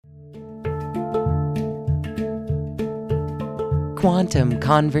Quantum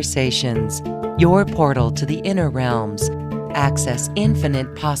Conversations, your portal to the inner realms. Access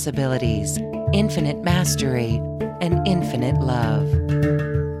infinite possibilities, infinite mastery, and infinite love.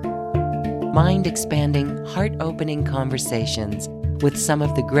 Mind-expanding, heart-opening conversations with some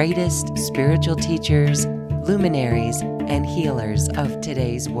of the greatest spiritual teachers, luminaries, and healers of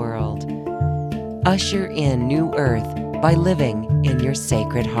today's world. Usher in new earth by living in your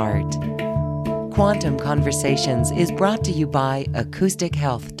sacred heart. Quantum Conversations is brought to you by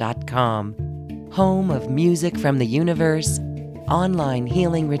AcousticHealth.com, home of music from the universe, online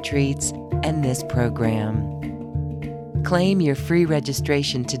healing retreats, and this program. Claim your free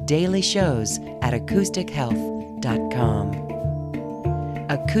registration to daily shows at AcousticHealth.com.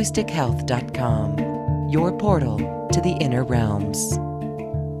 AcousticHealth.com, your portal to the inner realms.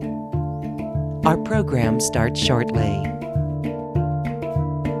 Our program starts shortly.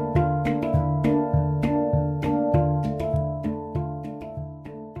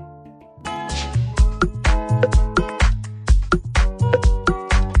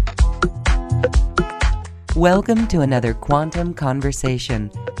 Welcome to another Quantum Conversation,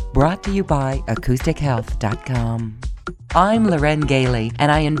 brought to you by AcousticHealth.com. I'm Loren Gailey,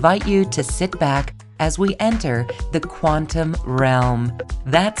 and I invite you to sit back as we enter the quantum realm,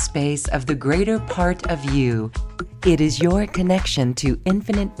 that space of the greater part of you. It is your connection to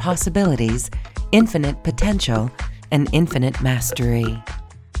infinite possibilities, infinite potential, and infinite mastery.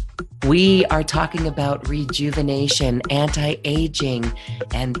 We are talking about rejuvenation, anti-aging,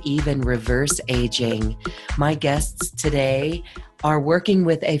 and even reverse aging. My guests today are working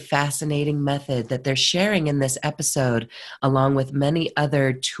with a fascinating method that they're sharing in this episode, along with many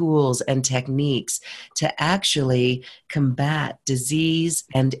other tools and techniques to actually combat disease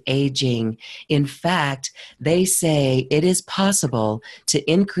and aging. In fact, they say it is possible to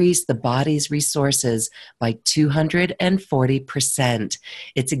increase the body's resources by 240%.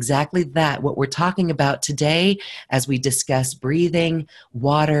 It's exactly that, what we're talking about today as we discuss breathing,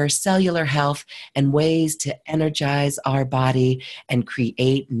 water, cellular health, and ways to energize our body and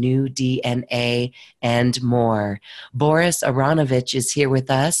create new DNA and more. Boris Aronovich is here with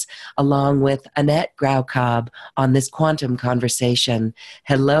us, along with Annette Graucob, on this Quantum Conversation.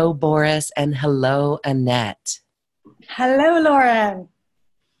 Hello, Boris, and hello, Annette. Hello, Lauren.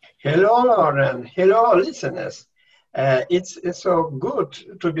 Hello, Lauren. Hello, listeners. It's so good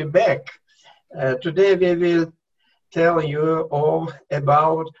to be back. Today we will tell you all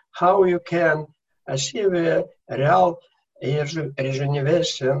about how you can achieve a real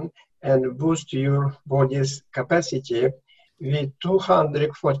rejuvenation and boost your body's capacity with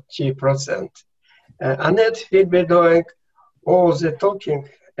 240%. Annette will be doing all the talking,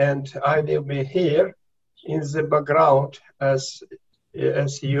 and I will be here in the background as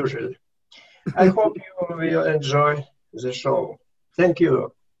usual. I hope you will enjoy the show. Thank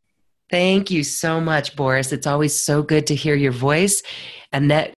you. Thank you so much, Boris. It's always so good to hear your voice.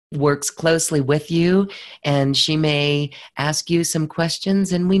 Annette works closely with you, and she may ask you some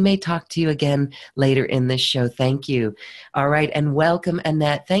questions, and we may talk to you again later in this show. Thank you. All right, and welcome,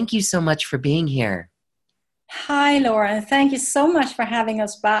 Annette. Thank you so much for being here. Hi, Lauren. Thank you so much for having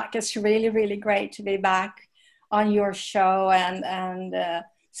us back. It's really, really great to be back on your show and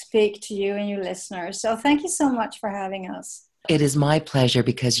speak to you and your listeners. So thank you so much for having us. It is my pleasure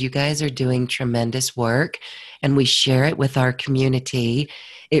because you guys are doing tremendous work and we share it with our community.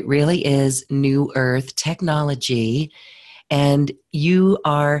 It really is New Earth technology, and you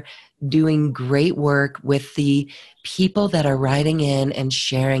are doing great work with the people that are writing in and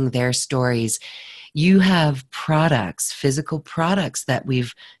sharing their stories. You have products, physical products that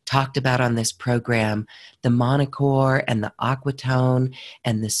we've talked about on this program, the Monocore and the Aquatone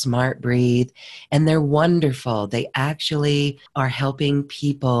and the Smart Breathe, and they're wonderful. They actually are helping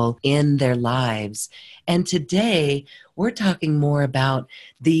people in their lives. And today, we're talking more about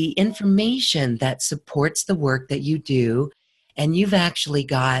the information that supports the work that you do. And you've actually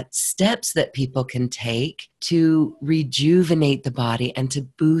got steps that people can take to rejuvenate the body and to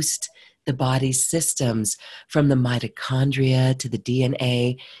boost the body's systems, from the mitochondria to the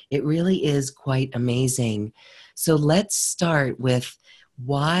DNA. It really is quite amazing. So let's start with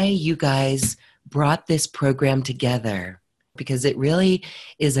why you guys brought this program together, because it really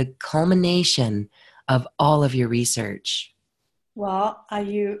is a culmination of all of your research. Well,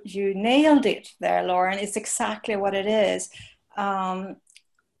 you nailed it there, Lauren. It's exactly what it is.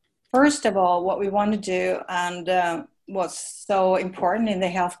 First of all, what we want to do, and what's so important in the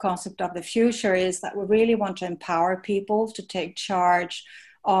health concept of the future, is that we really want to empower people to take charge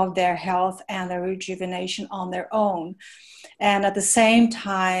of their health and their rejuvenation on their own. And at the same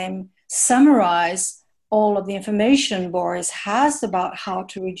time, summarize all of the information Boris has about how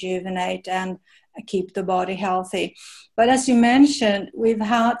to rejuvenate and keep the body healthy. But as you mentioned, we've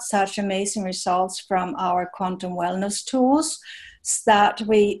had such amazing results from our quantum wellness tools that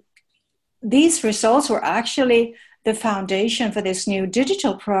these results were actually the foundation for this new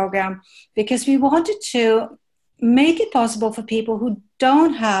digital program, because we wanted to make it possible for people who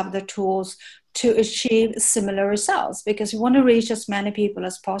don't have the tools to achieve similar results, because we want to reach as many people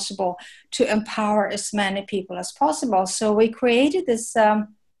as possible, to empower as many people as possible. So we created this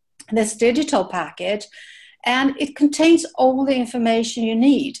digital package, and it contains all the information you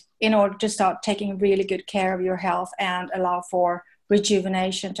need in order to start taking really good care of your health and allow for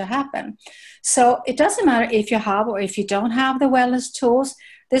rejuvenation to happen. So it doesn't matter if you have or if you don't have the wellness tools,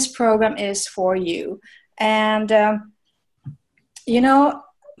 this program is for you. And,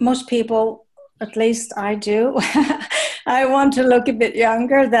 most people, at least I do, I want to look a bit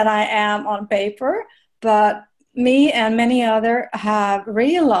younger than I am on paper, but me and many others have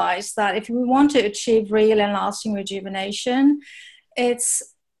realized that if we want to achieve real and lasting rejuvenation, it's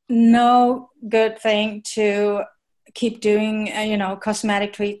no good thing to keep doing,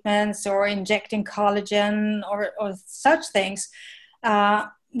 cosmetic treatments or injecting collagen or such things.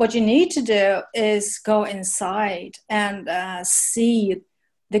 What you need to do is go inside and see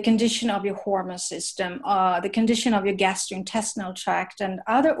the condition of your hormone system, the condition of your gastrointestinal tract and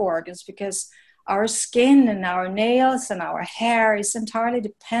other organs, because our skin and our nails and our hair is entirely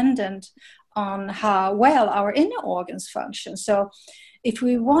dependent on how well our inner organs function. So if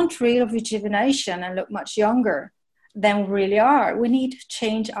we want real rejuvenation and look much younger than we really are, we need to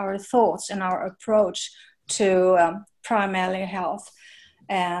change our thoughts and our approach to primarily health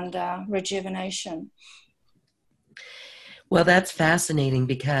and rejuvenation. Well, that's fascinating,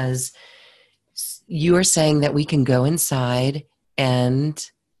 because you are saying that we can go inside and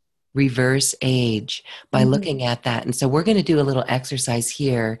reverse age by looking at that. And so we're going to do a little exercise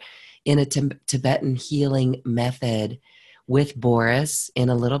here in a Tibetan healing method with Boris in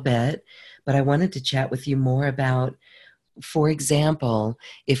a little bit. But I wanted to chat with you more about, for example,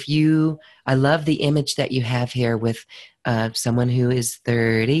 I love the image that you have here with someone who is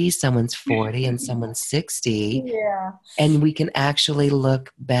 30, someone's 40, and someone's 60. Yeah. And we can actually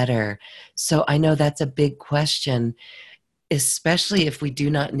look better. So I know that's a big question, especially if we do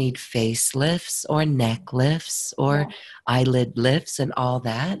not need facelifts or neck lifts or eyelid lifts and all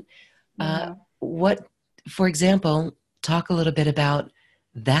that. For example, talk a little bit about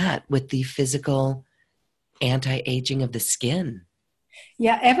that with the physical anti-aging of the skin.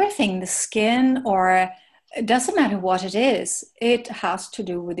 Yeah, everything, the skin, or it doesn't matter what it is, it has to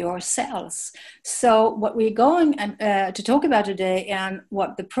do with your cells. So what we're going to talk about today, and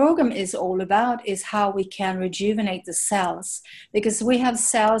what the program is all about, is how we can rejuvenate the cells, because we have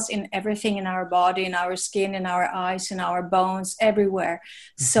cells in everything in our body, in our skin, in our eyes, in our bones, everywhere.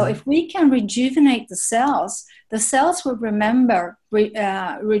 So if we can rejuvenate the cells will remember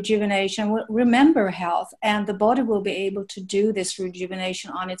rejuvenation, will remember health, and the body will be able to do this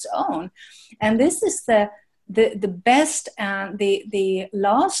rejuvenation on its own. And this is the best and the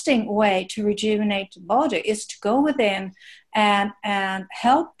lasting way to rejuvenate the body, is to go within and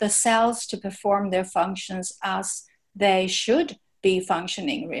help the cells to perform their functions as they should be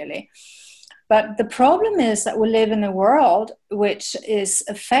functioning, really. But the problem is that we live in a world which is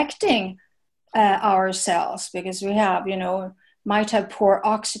affecting our cells, because we have, might have poor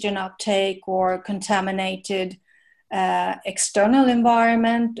oxygen uptake or contaminated external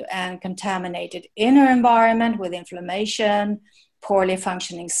environment and contaminated inner environment with inflammation, poorly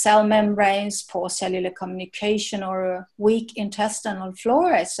functioning cell membranes, poor cellular communication, or a weak intestinal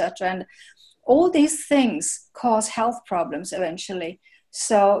flora, etc. And all these things cause health problems eventually.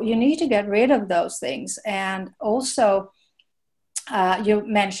 So you need to get rid of those things. And also, you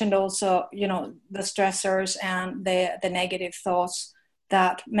mentioned also, the stressors and the negative thoughts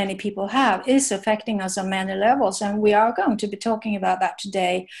that many people have is affecting us on many levels. And we are going to be talking about that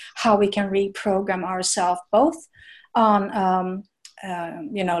today, how we can reprogram ourselves, both on,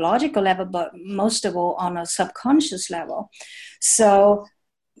 logical level, but most of all on a subconscious level. So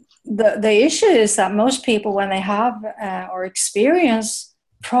the issue is that most people, when they have or experience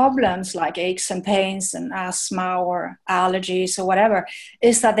problems like aches and pains and asthma or allergies or whatever,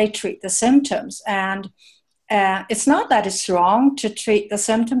 is that they treat the symptoms. And it's not that it's wrong to treat the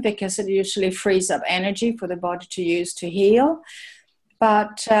symptom, because it usually frees up energy for the body to use to heal.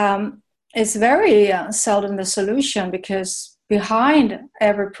 But it's very seldom the solution, because behind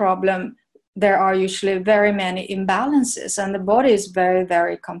every problem, there are usually very many imbalances, and the body is very,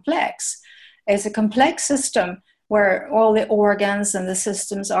 very complex. It's a complex system where all the organs and the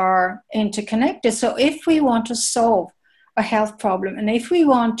systems are interconnected. So if we want to solve a health problem, and if we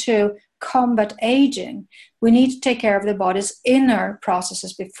want to combat aging, we need to take care of the body's inner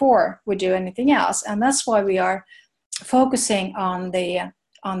processes before we do anything else. And that's why we are focusing on the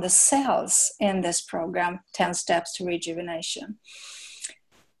cells in this program, 10 Steps to Rejuvenation.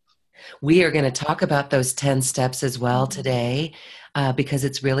 We are going to talk about those 10 steps as well today, because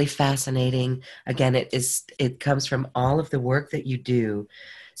it's really fascinating. Again, it comes from all of the work that you do.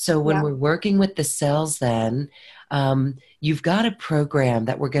 So when we're working with the cells, then you've got a program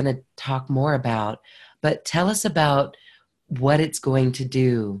that we're going to talk more about, but tell us about what it's going to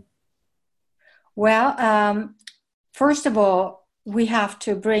do. Well, first of all, we have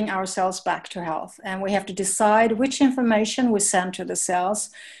to bring our cells back to health, and we have to decide which information we send to the cells.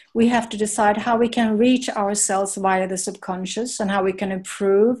 We have to decide how we can reach our cells via the subconscious, and how we can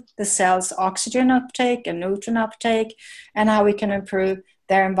improve the cells' oxygen uptake and nutrient uptake, and how we can improve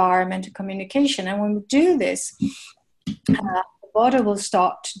their environment and communication. And when we do this, the body will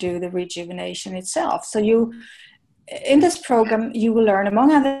start to do the rejuvenation itself. So in this program, you will learn,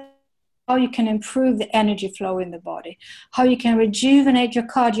 among other, how you can improve the energy flow in the body, how you can rejuvenate your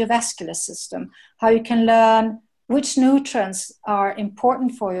cardiovascular system, how you can learn which nutrients are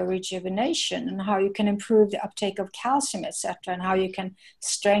important for your rejuvenation, and how you can improve the uptake of calcium, etc., and how you can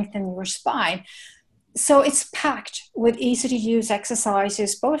strengthen your spine. So it's packed with easy to use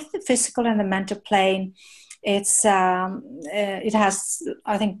exercises, both the physical and the mental plane. It has,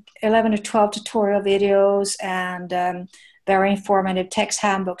 I think, 11 or 12 tutorial videos and very informative text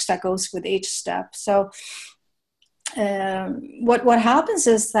handbooks that goes with each step. So what happens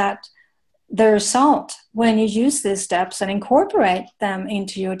is that the result when you use these steps and incorporate them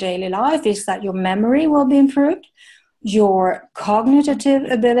into your daily life is that your memory will be improved, your cognitive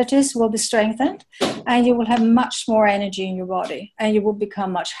abilities will be strengthened, and you will have much more energy in your body, and you will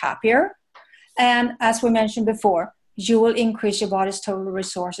become much happier. And as we mentioned before, you will increase your body's total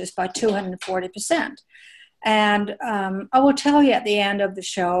resources by 240%. And I will tell you at the end of the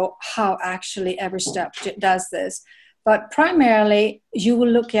show how actually every step does this. But primarily, you will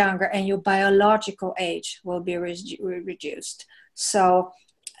look younger, and your biological age will be reduced. So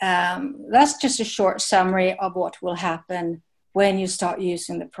that's just a short summary of what will happen when you start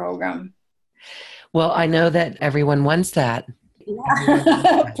using the program. Well, I know that everyone wants that.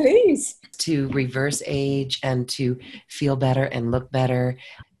 Yeah. Please. To reverse age and to feel better and look better.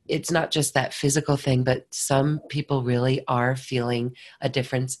 It's not just that physical thing, but some people really are feeling a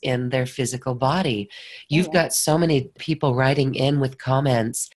difference in their physical body. You've got so many people writing in with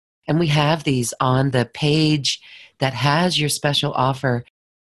comments, and we have these on the page that has your special offer.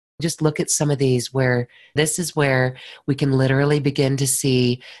 Just look at some of these where this is where we can literally begin to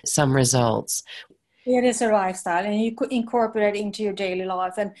see some results. It is a lifestyle, and you could incorporate it into your daily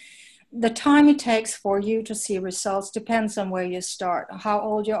life. And the time it takes for you to see results depends on where you start, how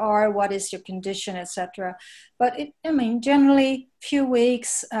old you are, what is your condition, etc. But generally, few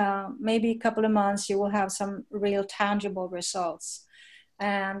weeks, maybe a couple of months, you will have some real tangible results.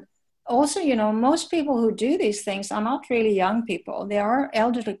 And also, most people who do these things are not really young people. They are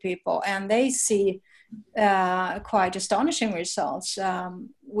elderly people, and they see quite astonishing results.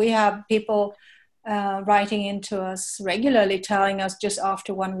 We have people writing into us regularly, telling us just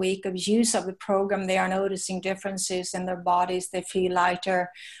after 1 week of use of the program, they are noticing differences in their bodies. They feel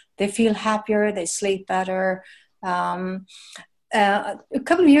lighter, they feel happier, they sleep better. A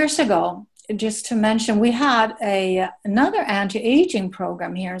couple of years ago, just to mention, we had another anti-aging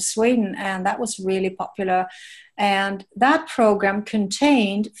program here in Sweden, and that was really popular. And that program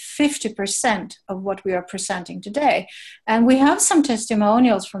contained 50% of what we are presenting today. And we have some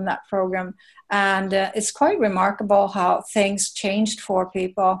testimonials from that program. And it's quite remarkable how things changed for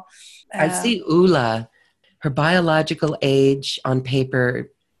people. I see Ulla, her biological age on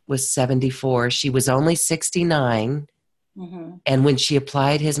paper was 74. She was only 69. Mm-hmm. And when she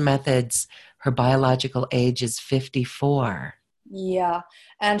applied his methods, her biological age is 54. Yeah,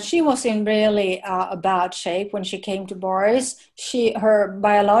 and she was in really a bad shape when she came to Boris. Her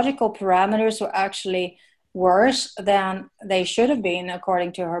biological parameters were actually worse than they should have been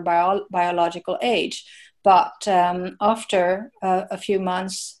according to her biological age. But after a few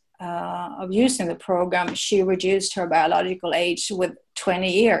months of using the program, she reduced her biological age with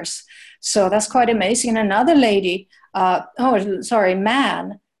 20 years. So that's quite amazing. And another lady,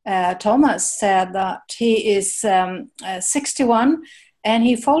 man, Thomas, said that he is 61, and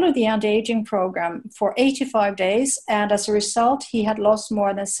he followed the anti-aging program for 85 days, and as a result he had lost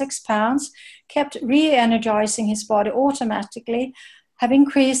more than 6 pounds, kept re-energizing his body automatically, have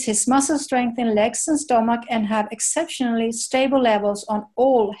increased his muscle strength in legs and stomach and have exceptionally stable levels on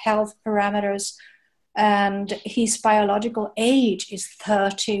all health parameters. And his biological age is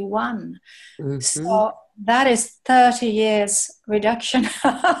 31. Mm-hmm. So that is 30 years reduction.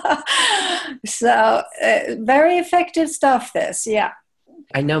 So very effective stuff, this, yeah.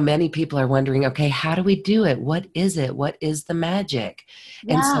 I know many people are wondering, okay, how do we do it? What is it? What is the magic?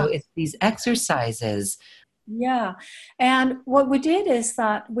 Yeah. And so it's these exercises. Yeah. And what we did is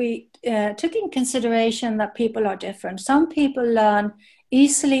that we took in consideration that people are different. Some people learn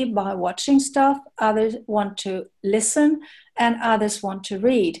easily by watching stuff, others want to listen, and others want to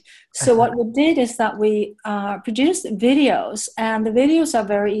read. So what we did is that we produced videos, and the videos are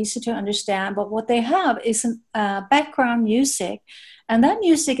very easy to understand, but what they have is background music, and that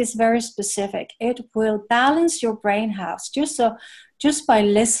music is very specific. It will balance your brain halves. Just by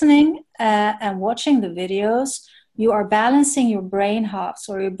listening and watching the videos, you are balancing your brain halves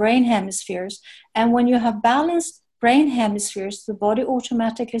or your brain hemispheres. And when you have balanced brain hemispheres, the body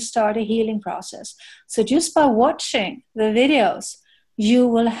automatically starts a healing process. So just by watching the videos, you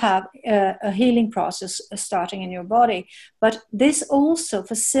will have a healing process starting in your body. But this also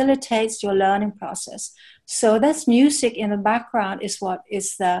facilitates your learning process. So that's music in the background is what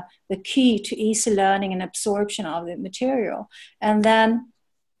is the key to easy learning and absorption of the material. And then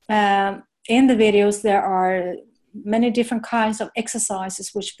in the videos, there are many different kinds of exercises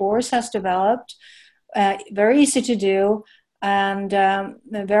which Boris has developed. Very easy to do, and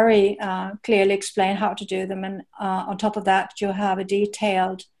very clearly explain how to do them. And on top of that, you have a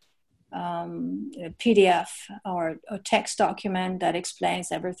detailed PDF or a text document that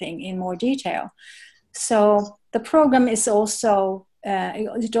explains everything in more detail. So the program is also,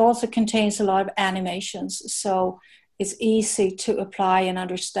 it also contains a lot of animations. So it's easy to apply and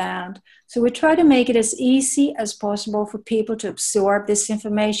understand. So we try to make it as easy as possible for people to absorb this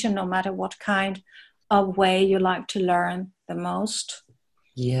information, no matter what kind of way you like to learn the most.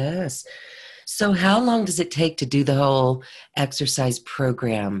 Yes. So how long does it take to do the whole exercise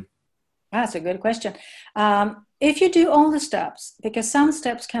program? That's a good question. If you do all the steps, because some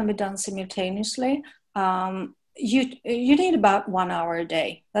steps can be done simultaneously, you need about 1 hour a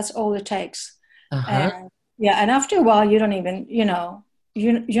day. That's all it takes. And after a while, you don't even,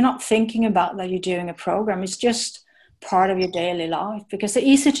 you're not thinking about that you're doing a program. It's just part of your daily life because they're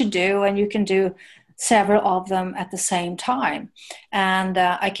easy to do, and you can do several of them at the same time. And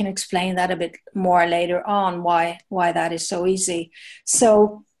I can explain that a bit more later on, why that is so easy.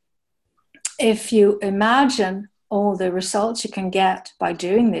 So if you imagine all the results you can get by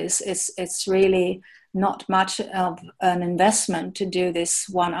doing this, it's really not much of an investment to do this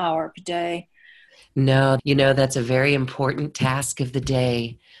 1 hour per day. No, that's a very important task of the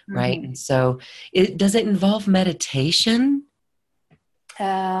day, right? Mm-hmm. And so does it involve meditation?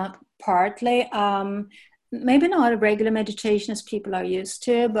 Partly. Maybe not a regular meditation as people are used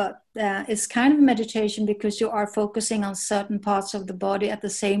to, but it's kind of a meditation because you are focusing on certain parts of the body at the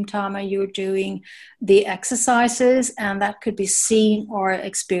same time as you're doing the exercises, and that could be seen or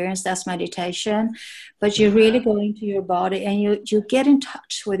experienced as meditation. But you really go into your body and you get in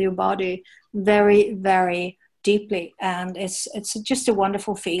touch with your body very, very deeply, and it's just a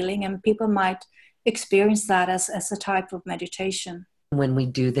wonderful feeling, and people might experience that as a type of meditation. When we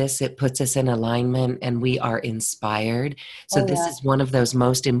do this, it puts us in alignment and we are inspired. So this is one of those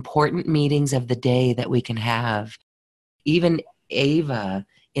most important meetings of the day that we can have. Even Ava,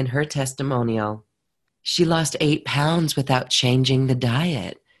 in her testimonial, she lost 8 pounds without changing the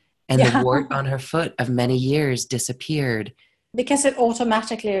diet. And the wart on her foot of many years disappeared. Because it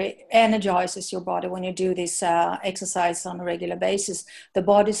automatically energizes your body when you do this exercise on a regular basis. The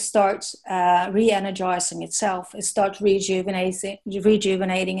body starts re-energizing itself. It starts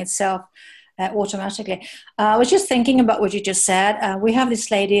rejuvenating itself automatically. I was just thinking about what you just said. We have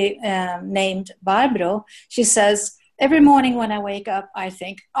this lady named Barbro. She says, every morning when I wake up, I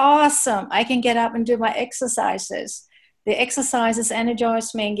think, awesome, I can get up and do my exercises. The exercises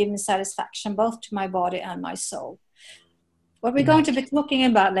energize me and give me satisfaction both to my body and my soul. What we're going to be talking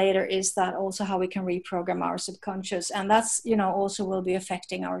about later is that also how we can reprogram our subconscious. And that's, also will be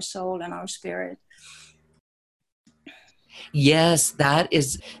affecting our soul and our spirit. Yes, that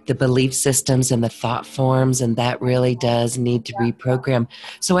is the belief systems and the thought forms, and that really does need to reprogram.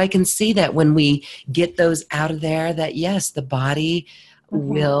 So I can see that when we get those out of there, that yes, the body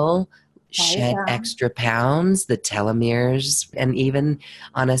will shed extra pounds, the telomeres, and even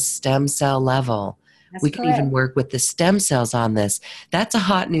on a stem cell level. That's correct. Can even work with the stem cells on this. That's a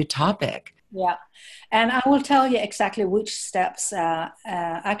hot new topic. Yeah. And I will tell you exactly which steps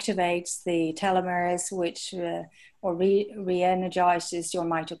activates the telomeres, which or re-energizes your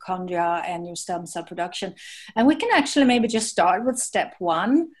mitochondria and your stem cell production. And we can actually maybe just start with step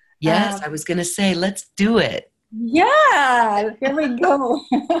one. Yes, I was going to say, let's do it. Yeah, here we go.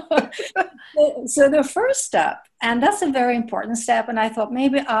 So the first step, and that's a very important step, and I thought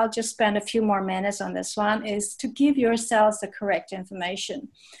maybe I'll just spend a few more minutes on this one, is to give your cells the correct information.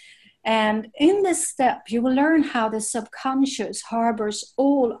 And in this step, you will learn how the subconscious harbors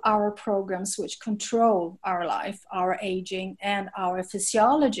all our programs which control our life, our aging, and our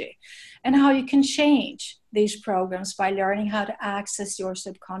physiology, and how you can change these programs by learning how to access your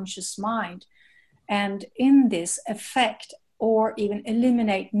subconscious mind. And in this, affect or even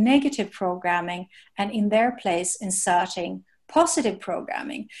eliminate negative programming, and in their place, inserting positive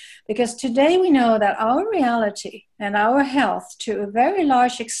programming. Because today we know that our reality and our health to a very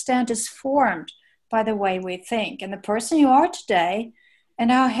large extent is formed by the way we think. And the person you are today and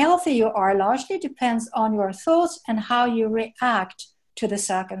how healthy you are largely depends on your thoughts and how you react to the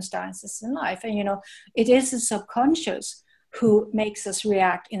circumstances in life. And, you know, it is the subconscious who makes us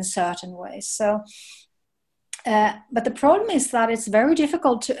react in certain ways. So, but the problem is that it's very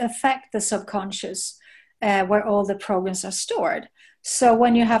difficult to affect the subconscious where all the programs are stored. So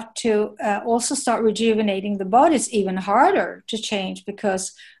when you have to also start rejuvenating the body, it's even harder to change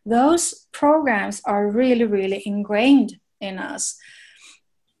because those programs are really, really ingrained in us.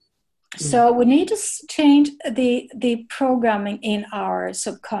 So we need to change the programming in our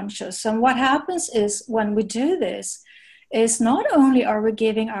subconscious. And what happens is when we do this, is not only are we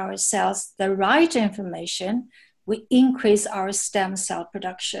giving our cells the right information, we increase our stem cell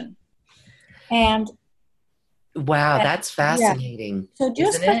production. And wow, that's fascinating. Yeah. So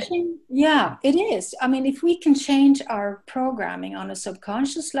just yeah, it is. I mean, if we can change our programming on a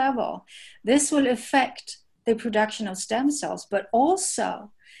subconscious level, this will affect the production of stem cells, but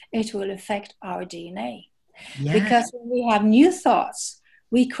also it will affect our DNA. Yes. Because when we have new thoughts,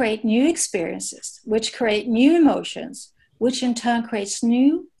 we create new experiences, which create new emotions, which in turn creates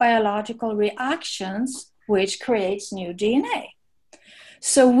new biological reactions, which creates new DNA.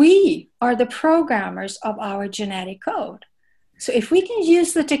 So we are the programmers of our genetic code. So if we can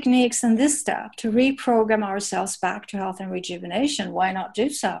use the techniques in this step to reprogram ourselves back to health and rejuvenation, why not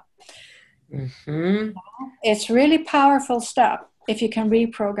do so? Mm-hmm. It's really powerful step if you can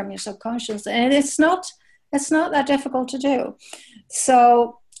reprogram your subconscious. And it's not that difficult to do.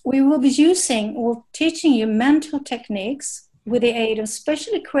 So we're teaching you mental techniques with the aid of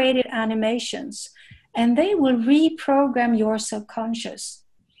specially created animations, and they will reprogram your subconscious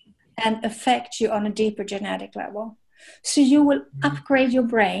and affect you on a deeper genetic level. So you will upgrade your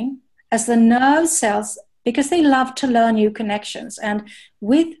brain as the nerve cells, because they love to learn new connections. And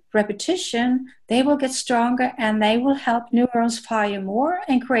with repetition, they will get stronger and they will help neurons fire more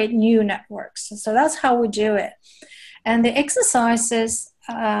and create new networks. So that's how we do it. And the exercises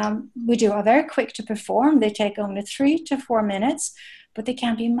we do are very quick to perform. They take only 3 to 4 minutes, but they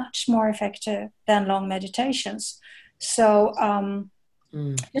can be much more effective than long meditations. So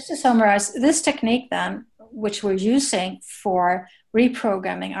just to summarize, this technique then, which we're using for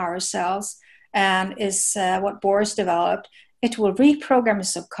reprogramming ourselves, and is what Boris developed, it will reprogram the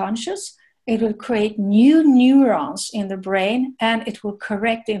subconscious, it will create new neurons in the brain, and it will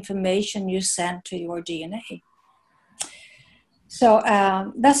correct the information you send to your DNA. So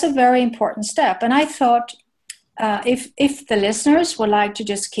that's a very important step. And I thought if the listeners would like to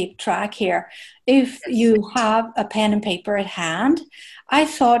just keep track here, if you have a pen and paper at hand, I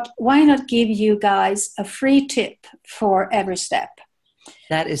thought, why not give you guys a free tip for every step?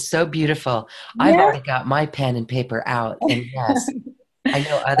 That is so beautiful. Yeah. I've already got my pen and paper out. And yes, I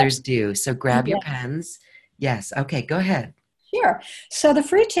know others do. So grab your pens. Yes. Okay, go ahead. Sure. So the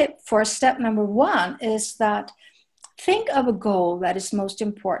free tip for step number 1 is that think of a goal that is most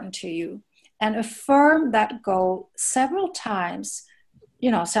important to you and affirm that goal several times. You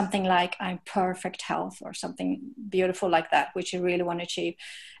know, something like I'm perfect health or something beautiful like that, which you really want to achieve.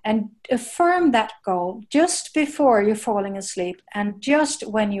 And affirm that goal just before you're falling asleep and just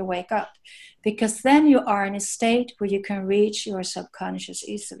when you wake up, because then you are in a state where you can reach your subconscious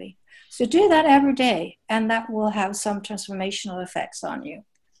easily. So do that every day, and that will have some transformational effects on you.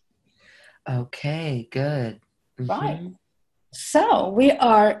 Okay, good. Mm-hmm. Right. So we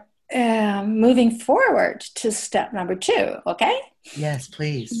are moving forward to step number 2, okay? Yes,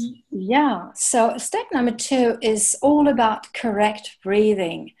 please. Yeah, so step number 2 is all about correct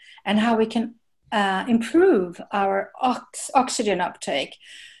breathing and how we can improve our oxygen uptake.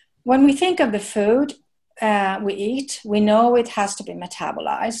 When we think of the food we eat, we know it has to be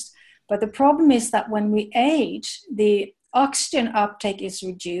metabolized, but the problem is that when we age, the oxygen uptake is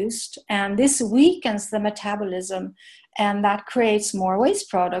reduced, and this weakens the metabolism, and that creates more waste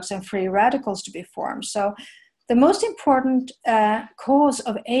products and free radicals to be formed. So the most important cause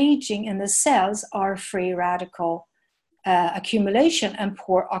of aging in the cells are free radical accumulation and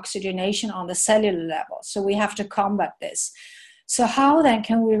poor oxygenation on the cellular level. So we have to combat this. So how then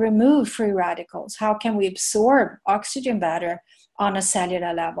can we remove free radicals? How can we absorb oxygen better on a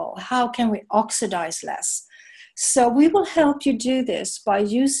cellular level? How can we oxidize less? So we will help you do this by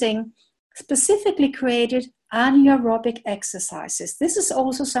using specifically created anaerobic exercises. This is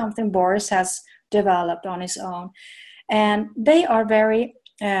also something Boris has developed on his own, and they are very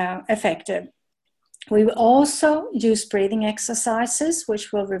effective. We will also use breathing exercises,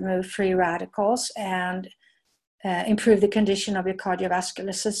 which will remove free radicals and improve the condition of your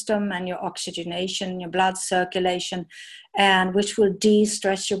cardiovascular system and your oxygenation, your blood circulation, and which will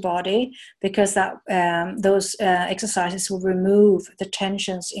de-stress your body, because that those exercises will remove the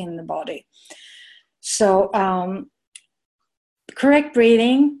tensions in the body. So correct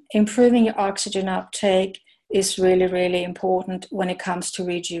breathing, improving your oxygen uptake is really, really important when it comes to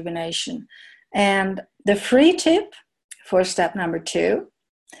rejuvenation. And the free tip for step number 2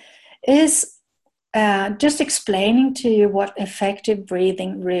 is just explaining to you what effective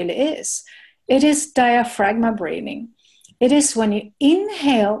breathing really is. It is diaphragma breathing. It is when you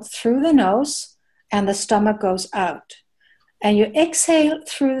inhale through the nose and the stomach goes out, and you exhale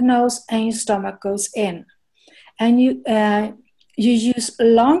through the nose and your stomach goes in. And you use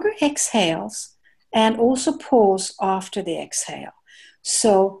longer exhales and also pause after the exhale.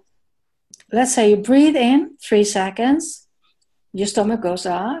 So let's say you breathe in 3 seconds, your stomach goes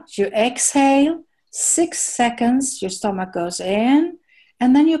out, you exhale 6 seconds, your stomach goes in,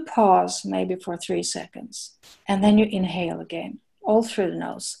 and then you pause maybe for 3 seconds, and then you inhale again, all through the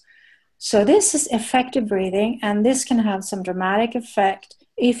nose. So this is effective breathing, and this can have some dramatic effect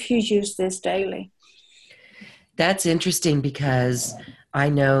if you use this daily. That's interesting, because I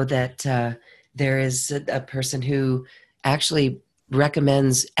know that there is a person who actually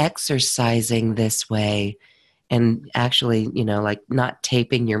recommends exercising this way, and actually, like not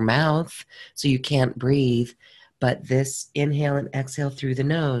taping your mouth so you can't breathe, but this inhale and exhale through the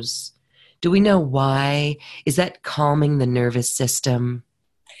nose. Do we know why? Is that calming the nervous system?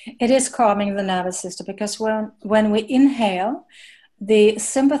 It is calming the nervous system, because when we inhale, the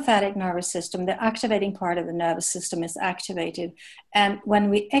sympathetic nervous system, the activating part of the nervous system, is activated. And when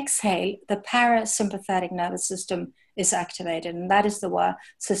we exhale, the parasympathetic nervous system is activated. And that is the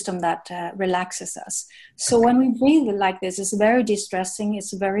system that relaxes us. So when we breathe like this, it's very distressing,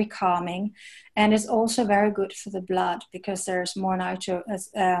 it's very calming, and it's also very good for the blood, because there's more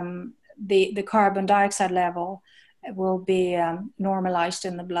the carbon dioxide level will be normalized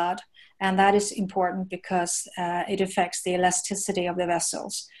in the blood. And that is important because it affects the elasticity of the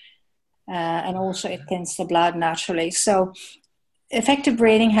vessels. And also it thins the blood naturally. So effective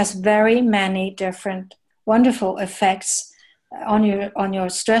breathing has very many different wonderful effects on your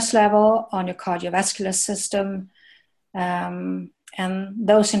stress level, on your cardiovascular system. And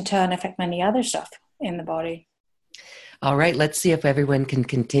those in turn affect many other stuff in the body. All right, let's see if everyone can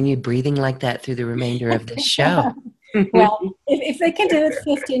continue breathing like that through the remainder of the show. Well, if they can do it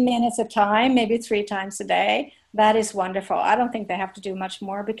 15 minutes at a time, maybe 3 times a day, that is wonderful. I don't think they have to do much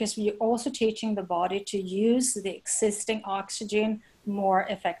more, because we're also teaching the body to use the existing oxygen more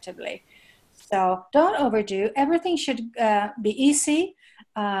effectively. So don't overdo. Everything should be easy,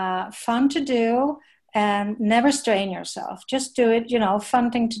 fun to do, and never strain yourself. Just do it, fun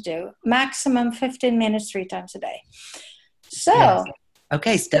thing to do. Maximum 15 minutes 3 times a day. So, yes.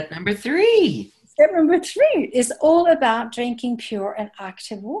 Okay, step number 3. Step number 3 is all about drinking pure and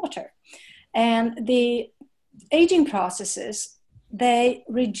active water. And the aging processes, they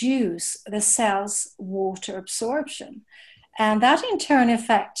reduce the cell's water absorption. And that in turn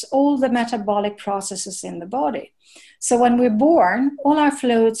affects all the metabolic processes in the body. So when we're born, all our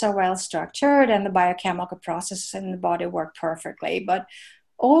fluids are well structured and the biochemical processes in the body work perfectly. But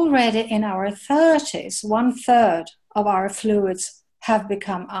already in our 30s, 1/3 of our fluids have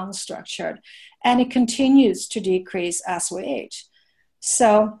become unstructured, and it continues to decrease as we age.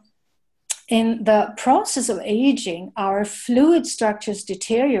 So in the process of aging, our fluid structures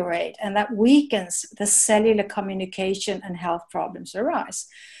deteriorate, and that weakens the cellular communication, and health problems arise.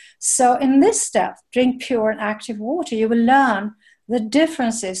 So in this step, drink pure and active water, you will learn the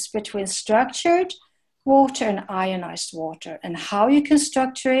differences between structured water and ionized water, and how you can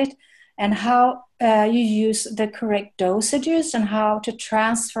structure it, and how you use the correct dosages, and how to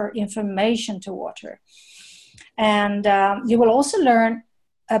transfer information to water. And you will also learn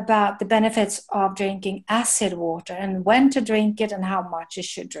about the benefits of drinking acid water and when to drink it and how much you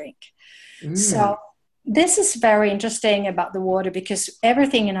should drink. So this is very interesting about the water because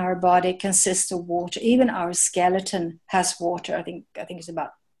everything in our body consists of water. Even our skeleton has water. I think it's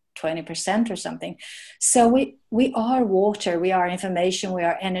about 20% or something. So we are water, we are information, we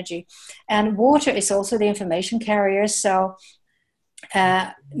are energy. And water is also the information carrier. So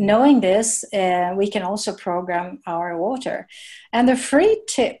knowing this, we can also program our water. And the free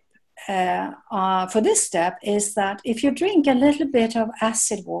tip for this step is that if you drink a little bit of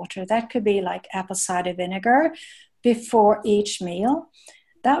acid water, that could be like apple cider vinegar before each meal,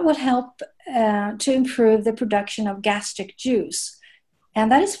 that will help to improve the production of gastric juice. And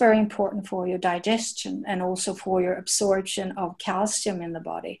that is very important for your digestion and also for your absorption of calcium in the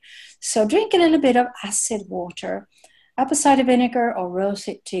body. So drink a little bit of acid water, apple cider vinegar or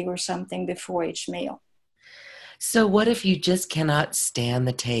rosehip tea or something before each meal. So what if you just cannot stand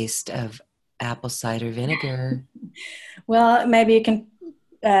the taste of apple cider vinegar? Well, maybe you can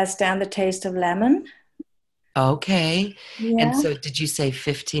stand the taste of lemon. Okay. Yeah. And so did you say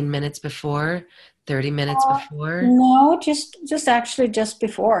 15 minutes before, 30 minutes before? No, just actually just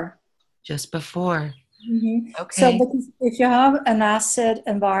before. Just before. Mm-hmm. Okay. So because if you have an acid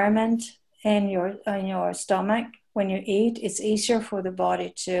environment in your stomach, when you eat, it's easier for the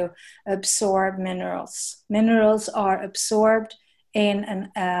body to absorb minerals. Minerals are absorbed in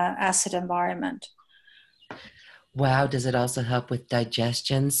an acid environment. Wow. Does it also help with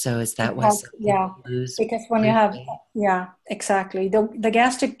digestion? So is that why some people lose? Because when you have, exactly. The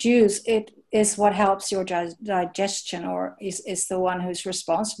gastric juice, it is what helps your digestion, or is the one who's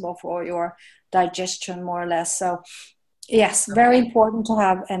responsible for your digestion, more or less. So yes, very important to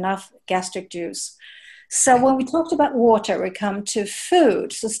have enough gastric juice. So when we talked about water, we come to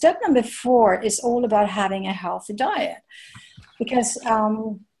food. So step number 4 is all about having a healthy diet, because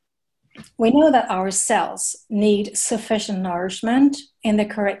we know that our cells need sufficient nourishment in the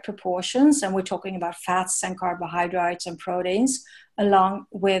correct proportions, and we're talking about fats and carbohydrates and proteins, along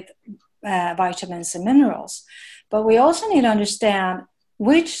with vitamins and minerals. But we also need to understand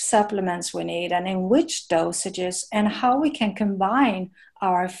which supplements we need and in which dosages, and how we can combine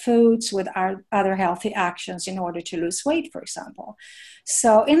our foods with our other healthy actions in order to lose weight, for example.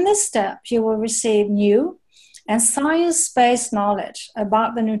 So in this step, you will receive new and science-based knowledge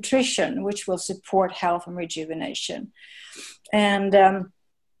about the nutrition, which will support health and rejuvenation. And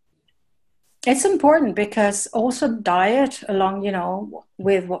it's important because also diet, along,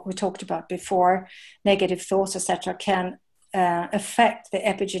 with what we talked about before, negative thoughts, etc., can affect the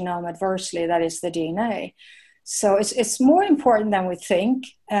epigenome adversely, that is the DNA. So it's more important than we think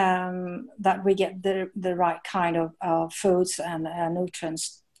that we get the right kind of foods and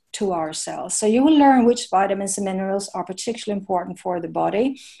nutrients to our cells. So you will learn which vitamins and minerals are particularly important for the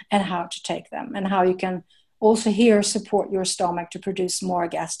body and how to take them, and how you can also here support your stomach to produce more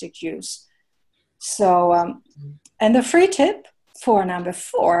gastric juice. So, and the free tip for number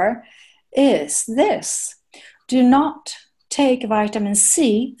 4 is this: do not take vitamin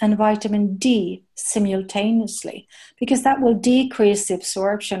C and vitamin D simultaneously, because that will decrease the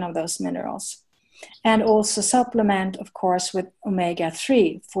absorption of those minerals. And also supplement, of course, with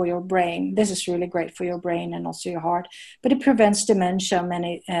omega-3 for your brain. This is really great for your brain and also your heart, but it prevents dementia,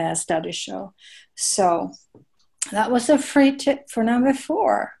 many studies show. So that was a free tip for number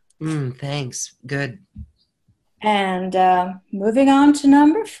 4. Thanks. Good. And moving on to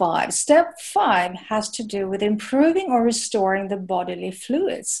number 5. Step 5 has to do with improving or restoring the bodily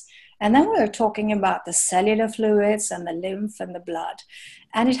fluids. And then we're talking about the cellular fluids and the lymph and the blood.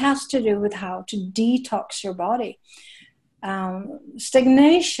 And it has to do with how to detox your body.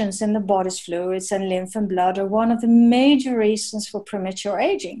 Stagnations in the body's fluids and lymph and blood are one of the major reasons for premature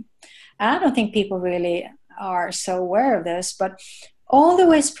aging. I don't think people really are so aware of this, but all the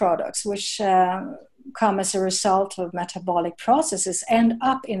waste products which come as a result of metabolic processes end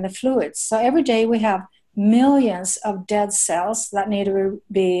up in the fluids. So every day we have millions of dead cells that need to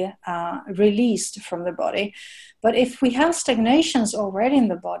be released from the body. But if we have stagnations already in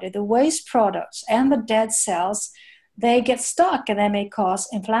the body, the waste products and the dead cells, they get stuck and they may cause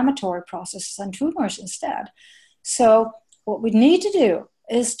inflammatory processes and tumors instead. So what we need to do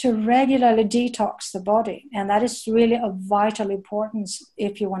is to regularly detox the body. And that is really of vital importance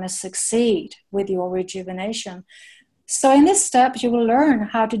if you want to succeed with your rejuvenation. So in this step, you will learn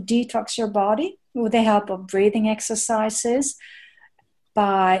how to detox your body with the help of breathing exercises,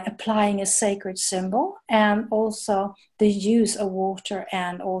 by applying a sacred symbol, and also the use of water,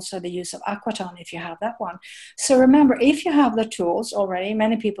 and also the use of Aquatone if you have that one. So remember, if you have the tools already,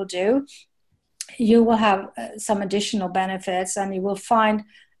 many people do, you will have some additional benefits, and you will find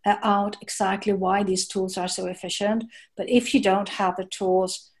out exactly why these tools are so efficient. But if you don't have the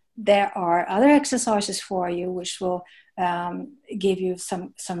tools, there are other exercises for you which will give you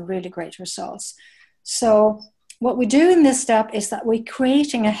some really great results. So what we do in this step is that we're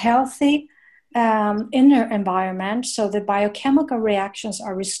creating a healthy inner environment, so the biochemical reactions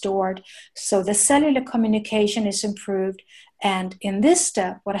are restored, so the cellular communication is improved, and in this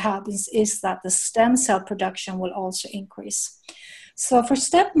step what happens is that the stem cell production will also increase. So for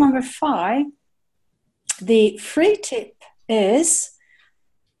step number 5, the free tip is: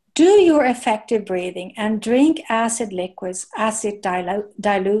 do your effective breathing and drink acid liquids as it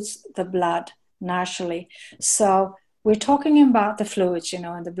dilutes the blood naturally. So we're talking about the fluids,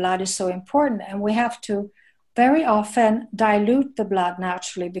 and the blood is so important, and we have to very often dilute the blood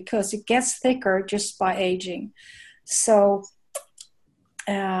naturally because it gets thicker just by aging. So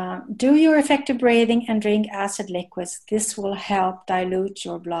do your effective breathing and drink acid liquids. This will help dilute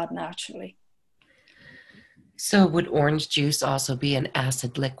your blood naturally. So would orange juice also be an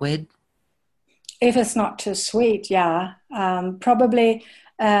acid liquid? If it's not too sweet, yeah. Probably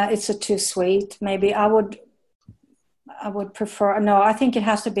it's too sweet. Maybe I would prefer, no, I think it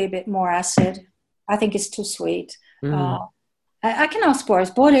has to be a bit more acid. I think it's too sweet. I can ask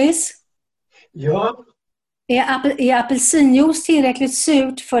Boris. Ja. Är apelsinjuice tillräckligt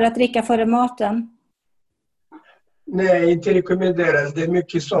surt för att dricka före maten? Nej, inte rekommenderas. Det är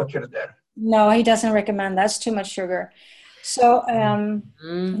mycket socker där. No, he doesn't recommend that. It's too much sugar. So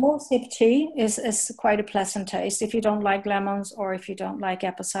rosehip tea is quite a pleasant taste if you don't like lemons or if you don't like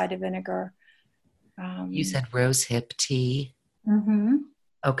apple cider vinegar. You said rosehip tea. Mm-hmm.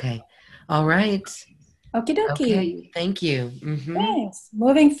 Okay. All right. Okie dokie. Okay. Thank you. Mm-hmm. Thanks.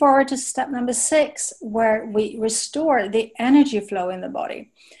 Moving forward to step number 6, where we restore the energy flow in the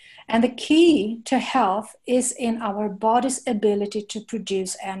body. And the key to health is in our body's ability to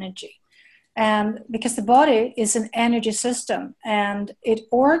produce energy. And because the body is an energy system and it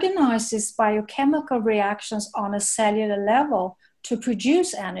organizes biochemical reactions on a cellular level to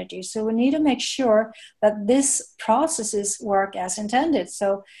produce energy. So we need to make sure that these processes work as intended.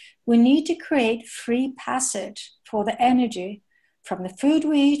 So we need to create free passage for the energy from the food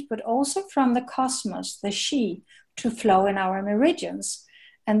we eat, but also from the cosmos, the Qi, to flow in our meridians.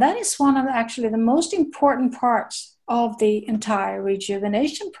 And that is one of actually the most important parts of the entire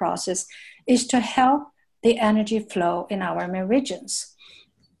rejuvenation process, is to help the energy flow in our meridians.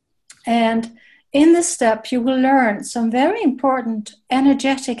 And in this step, you will learn some very important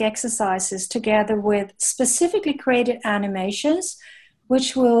energetic exercises together with specifically created animations,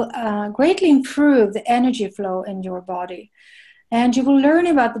 which will greatly improve the energy flow in your body. And you will learn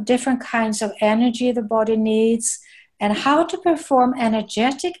about the different kinds of energy the body needs and how to perform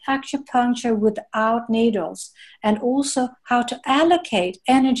energetic acupuncture without needles, and also how to allocate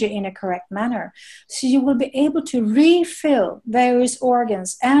energy in a correct manner. So you will be able to refill various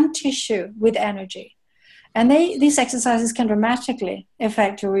organs and tissue with energy. And these exercises can dramatically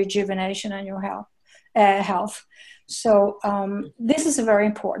affect your rejuvenation and your health. So this is a very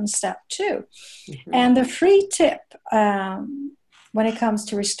important step too. Mm-hmm. And the free tip when it comes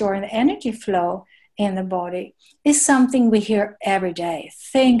to restoring the energy flow in the body is something we hear every day.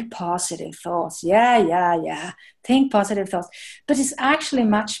 Think positive thoughts. Yeah. Think positive thoughts. But it's actually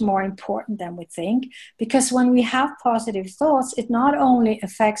much more important than we think, because when we have positive thoughts, it not only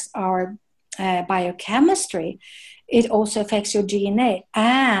affects our biochemistry, it also affects your DNA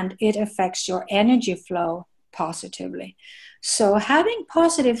and it affects your energy flow positively. So having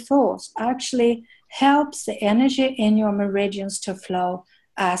positive thoughts actually helps the energy in your meridians to flow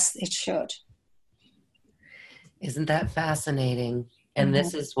as it should. Isn't that fascinating? And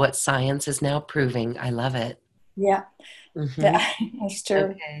this is what science is now proving. I love it. Yeah, that's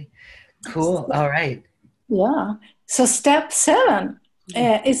true. Okay, cool. All right. Yeah. So step 7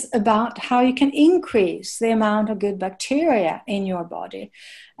 is about how you can increase the amount of good bacteria in your body.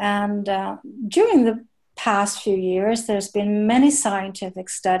 And during the past few years, there's been many scientific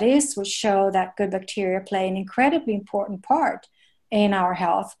studies which show that good bacteria play an incredibly important part in our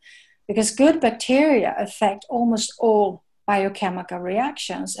health, because good bacteria affect almost all biochemical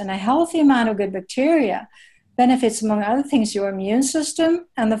reactions, and a healthy amount of good bacteria benefits, among other things, your immune system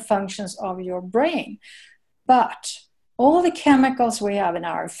and the functions of your brain. But all the chemicals we have in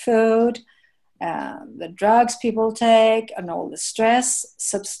our food, the drugs people take, and all the stress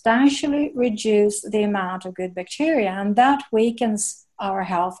substantially reduce the amount of good bacteria, and that weakens our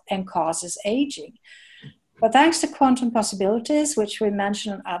health and causes aging. But thanks to quantum possibilities, which we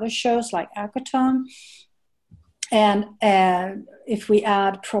mentioned on other shows like Akaton, And if we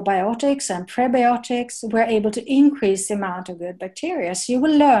add probiotics and prebiotics, we're able to increase the amount of good bacteria. So you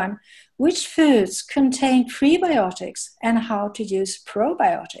will learn which foods contain prebiotics and how to use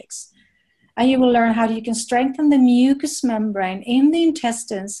probiotics. And you will learn how you can strengthen the mucous membrane in the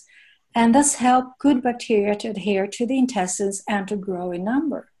intestines and thus help good bacteria to adhere to the intestines and to grow in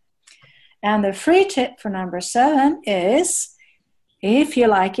number. And the free tip for number 7 is, if you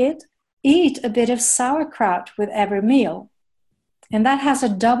like it, eat a bit of sauerkraut with every meal. And that has a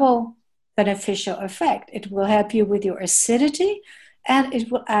double beneficial effect. It will help you with your acidity and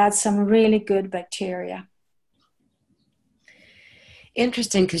it will add some really good bacteria.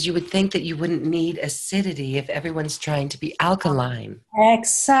 Interesting, because you would think that you wouldn't need acidity if everyone's trying to be alkaline.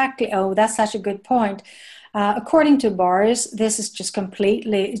 Exactly. Oh, that's such a good point. According to Boris, this is just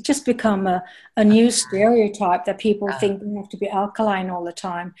completely, it's just become a new stereotype that people think they have to be alkaline all the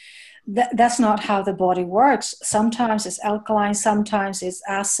time. That's not how the body works. Sometimes it's alkaline, sometimes it's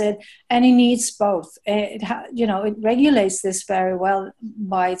acid, and it needs both. It regulates this very well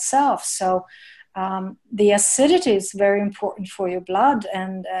by itself. So the acidity is very important for your blood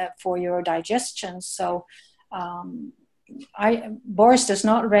and for your digestion. So Boris does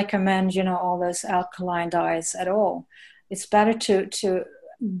not recommend, all those alkaline diets at all. It's better to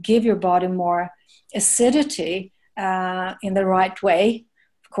give your body more acidity in the right way,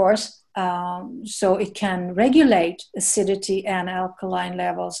 of course, so it can regulate acidity and alkaline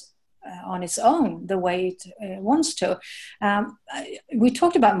levels on its own the way it wants to. We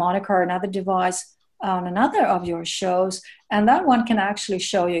talked about Monaco, another device, on another of your shows, and that one can actually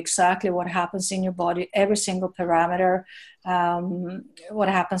show you exactly what happens in your body, every single parameter, what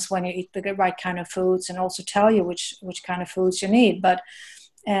happens when you eat the right kind of foods, and also tell you which kind of foods you need. But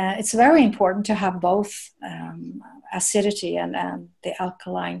it's very important to have both acidity and the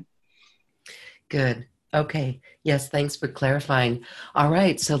alkaline. Good. Okay. Yes, thanks for clarifying. All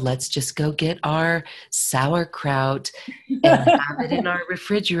right, so let's just go get our sauerkraut and have it in our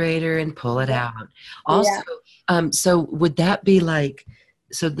refrigerator and pull it out. Also, so would that be like,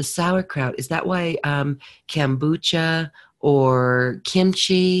 so the sauerkraut, is that why kombucha or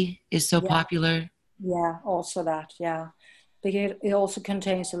kimchi is so popular? Yeah, also that, because it also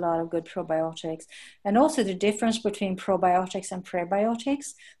contains a lot of good probiotics. And also the difference between probiotics and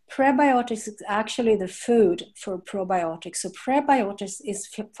prebiotics. Prebiotics is actually the food for probiotics. So prebiotics is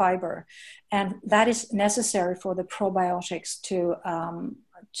fiber, and that is necessary for the probiotics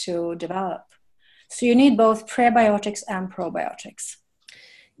to develop. So you need both prebiotics and probiotics.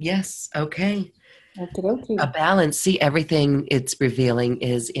 Yes, okay. Okay. A balance. See, everything it's revealing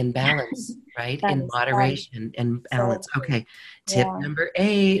is in balance, right? In moderation and balance. Okay. Tip number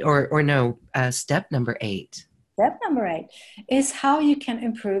 8, or no, step number 8. Step number 8 is how you can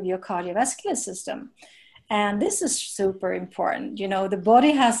improve your cardiovascular system. And this is super important. The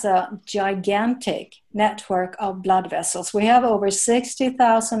body has a gigantic network of blood vessels. We have over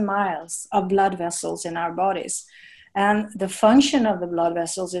 60,000 miles of blood vessels in our bodies. And the function of the blood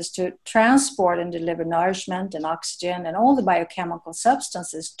vessels is to transport and deliver nourishment and oxygen and all the biochemical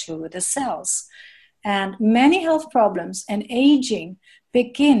substances to the cells. And many health problems and aging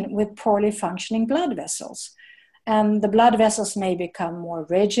begin with poorly functioning blood vessels. And the blood vessels may become more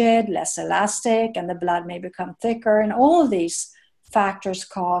rigid, less elastic, and the blood may become thicker. And all of these factors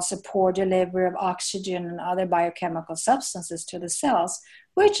cause a poor delivery of oxygen and other biochemical substances to the cells,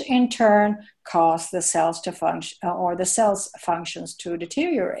 which in turn cause the cells to function, or the cells' functions to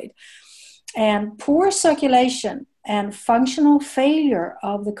deteriorate. And poor circulation and functional failure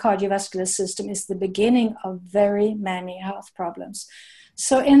of the cardiovascular system is the beginning of very many health problems.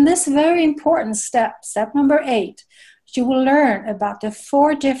 So in this very important step number 8, you will learn about the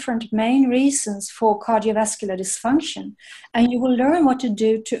 4 different main reasons for cardiovascular dysfunction, and you will learn what to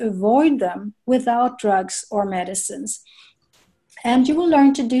do to avoid them without drugs or medicines. And you will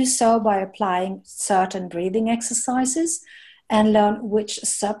learn to do so by applying certain breathing exercises and learn which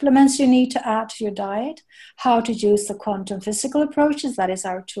supplements you need to add to your diet, how to use the quantum physical approaches, that is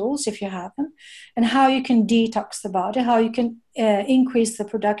our tools if you have them, and how you can detox the body, how you can increase the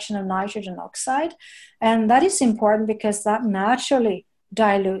production of nitrogen oxide. And that is important because that naturally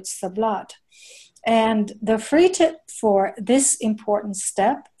dilutes the blood. And the free tip for this important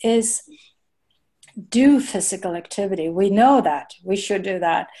step is do physical activity. We know that we should do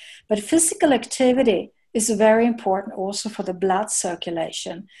that, but physical activity is very important also for the blood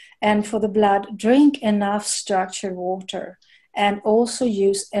circulation. And for the blood, drink enough structured water and also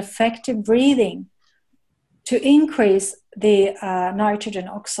use effective breathing to increase the nitrogen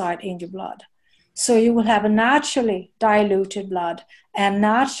oxide in your blood. So you will have a naturally diluted blood and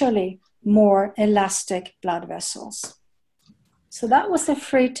naturally more elastic blood vessels. So that was the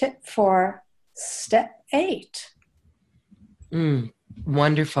free tip for step 8.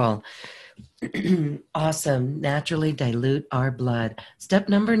 Wonderful. Awesome. Naturally dilute our blood. Step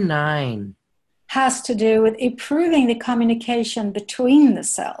number 9 has to do with improving the communication between the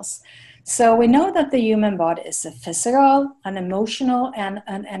cells. So we know that the human body is a physical, an emotional, and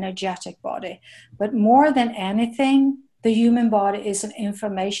an energetic body. But more than anything, the human body is an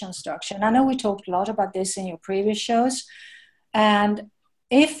information structure. And I know we talked a lot about this in your previous shows. And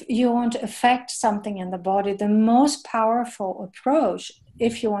if you want to affect something in the body, the most powerful approach,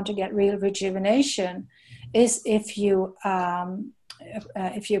 if you want to get real rejuvenation, is if you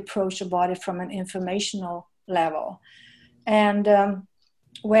approach the body from an informational level. And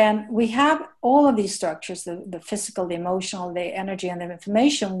when we have all of these structures, the physical, the emotional, the energy, and the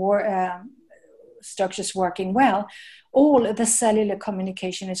information structures working well, all of the cellular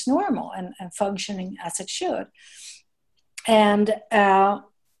communication is normal and functioning as it should. And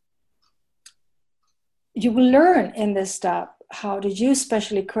you will learn in this step how to use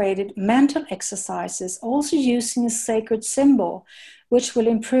specially created mental exercises, also using a sacred symbol, which will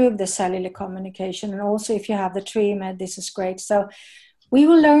improve the cellular communication. And also if you have the Trimed, this is great. So we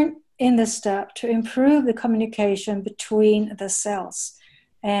will learn in this step to improve the communication between the cells.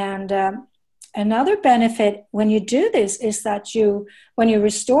 And another benefit when you do this is that when you're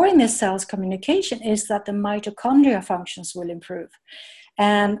restoring the cell's communication, is that the mitochondria functions will improve.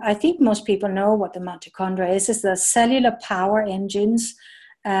 And I think most people know what the mitochondria is. It's the cellular power engines.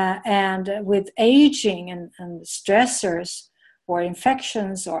 And with aging and stressors or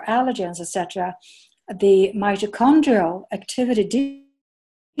infections or allergens, etc., the mitochondrial activity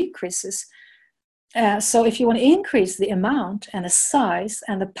decreases. So if you want to increase the amount and the size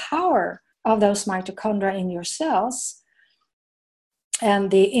and the power of those mitochondria in your cells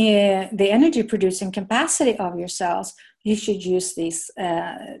and the energy producing capacity of your cells, you should use this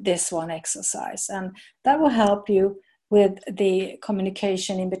one exercise. And that will help you with the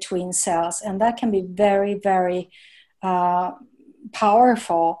communication in between cells. And that can be very, very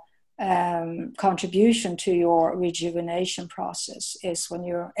powerful contribution to your rejuvenation process, is when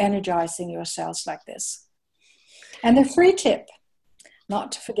you're energizing your cells like this. And the free tip,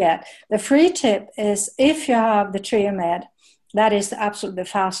 not to forget, the free tip is if you have the Trimed, that is absolutely the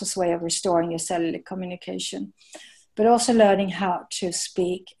fastest way of restoring your cellular communication. But also learning how to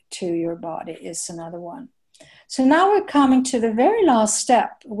speak to your body is another one. So now we're coming to the very last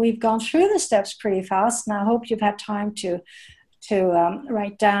step. We've gone through the steps pretty fast, and I hope you've had time to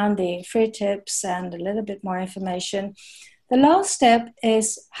write down the free tips and a little bit more information. The last step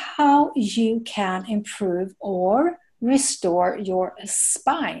is how you can improve or restore your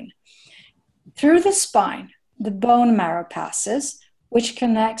spine. Through the spine, the bone marrow passes, which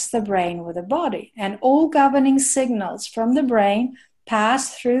connects the brain with the body. And all governing signals from the brain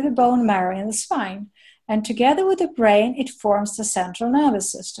pass through the bone marrow in the spine. And together with the brain, it forms the central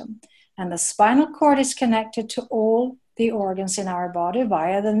nervous system. And the spinal cord is connected to all the organs in our body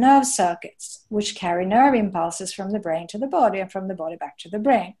via the nerve circuits, which carry nerve impulses from the brain to the body and from the body back to the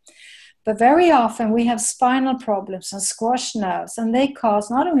brain. But very often we have spinal problems and squashed nerves, and they cause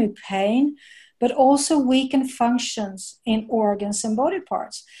not only pain, but also weakened functions in organs and body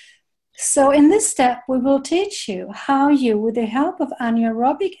parts. So in this step, we will teach you how you, with the help of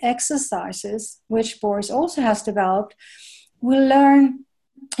anaerobic exercises, which Boris also has developed,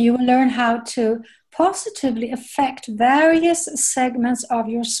 you will learn how to positively affect various segments of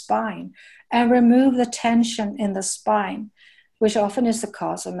your spine and remove the tension in the spine, which often is the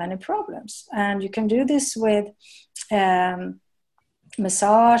cause of many problems. And you can do this with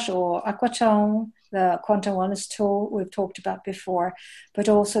massage or aquatone, the quantum wellness tool we've talked about before, but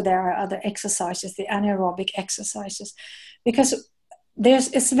also there are other exercises, the anaerobic exercises, because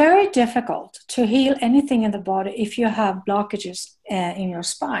it's very difficult to heal anything in the body if you have blockages in your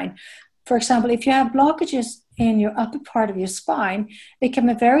spine. For example, if you have blockages in your upper part of your spine, it can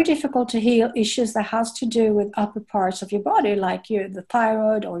be very difficult to heal issues that has to do with upper parts of your body, like the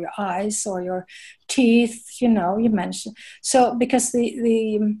thyroid or your eyes or your teeth, you mentioned. So because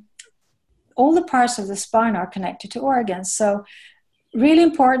all the parts of the spine are connected to organs. So really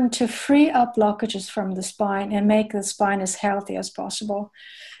important to free up blockages from the spine and make the spine as healthy as possible.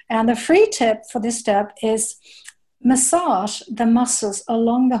 And the free tip for this step is massage the muscles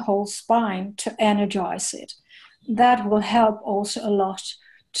along the whole spine to energize it. That will help also a lot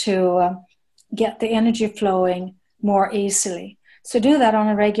to get the energy flowing more easily. So do that on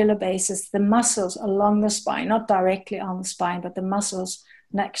a regular basis, the muscles along the spine, not directly on the spine, but the muscles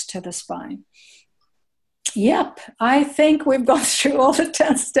next to the spine. Yep, I think we've gone through all the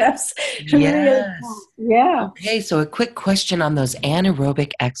 10 steps. Really. Yes. Yeah. Okay, so a quick question on those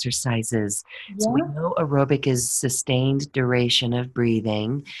anaerobic exercises. So we Yeah. know aerobic is sustained duration of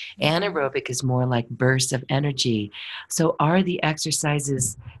breathing. Anaerobic is more like bursts of energy. So are the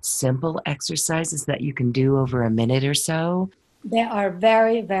exercises simple exercises that you can do over a minute or so? They are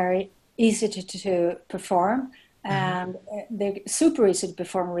very, very easy to perform, Uh-huh. and they're super easy to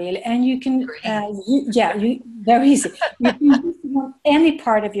perform, really. And you can, Great. very easy. You can use them on any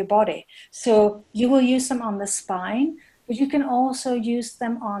part of your body. So you will use them on the spine, but you can also use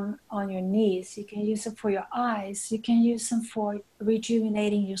them on your knees. You can use them for your eyes. You can use them for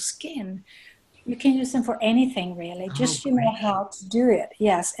rejuvenating your skin. You can use them for anything, really. Oh, Just you know great. how to do it.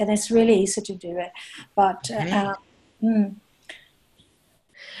 Yes, and it's really easy to do it. But Great. mm,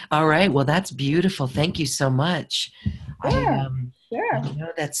 All right. Well, that's beautiful. Thank you so much. I sure,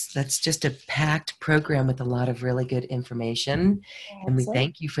 sure. that's just a packed program with a lot of really good information, and we That's it.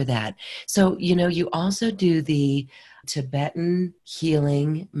 thank you for that. So, you also do the Tibetan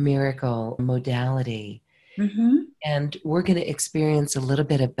healing miracle modality. Mm-hmm. And we're going to experience a little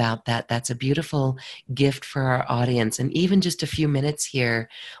bit about that. That's a beautiful gift for our audience. And even just a few minutes here,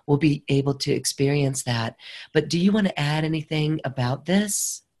 we'll be able to experience that. But do you want to add anything about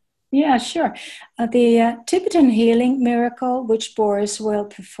this? Yeah, sure. The Tibetan healing miracle, which Boris will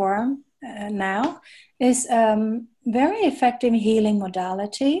perform now, is very effective healing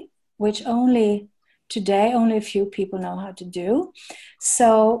modality, which only a few people know how to do.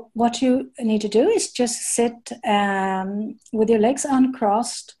 So what you need to do is just sit with your legs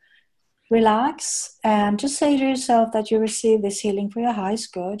uncrossed, relax, and just say to yourself that you receive this healing for your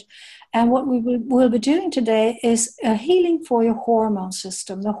highest good. And what will be doing today is a healing for your hormone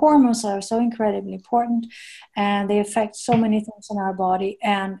system. The hormones are so incredibly important, and they affect so many things in our body,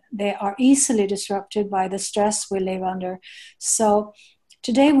 and they are easily disrupted by the stress we live under. So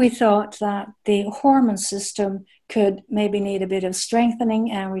today we thought that the hormone system could maybe need a bit of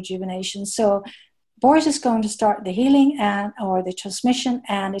strengthening and rejuvenation. So Boris is going to start the healing or the transmission,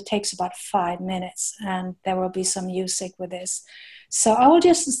 and it takes about 5 minutes, and there will be some music with this. So I will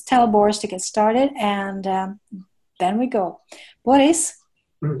just tell Boris to get started, and then we go. Boris,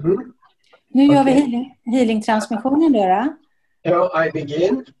 Mhm. nu gör vi Okay. healing-transmissionen då, då. Yeah, I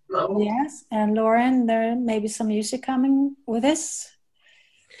begin now. Yes, and Lauren, there may be some music coming with this.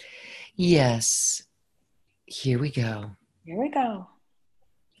 Yes. Here we go. Here we go.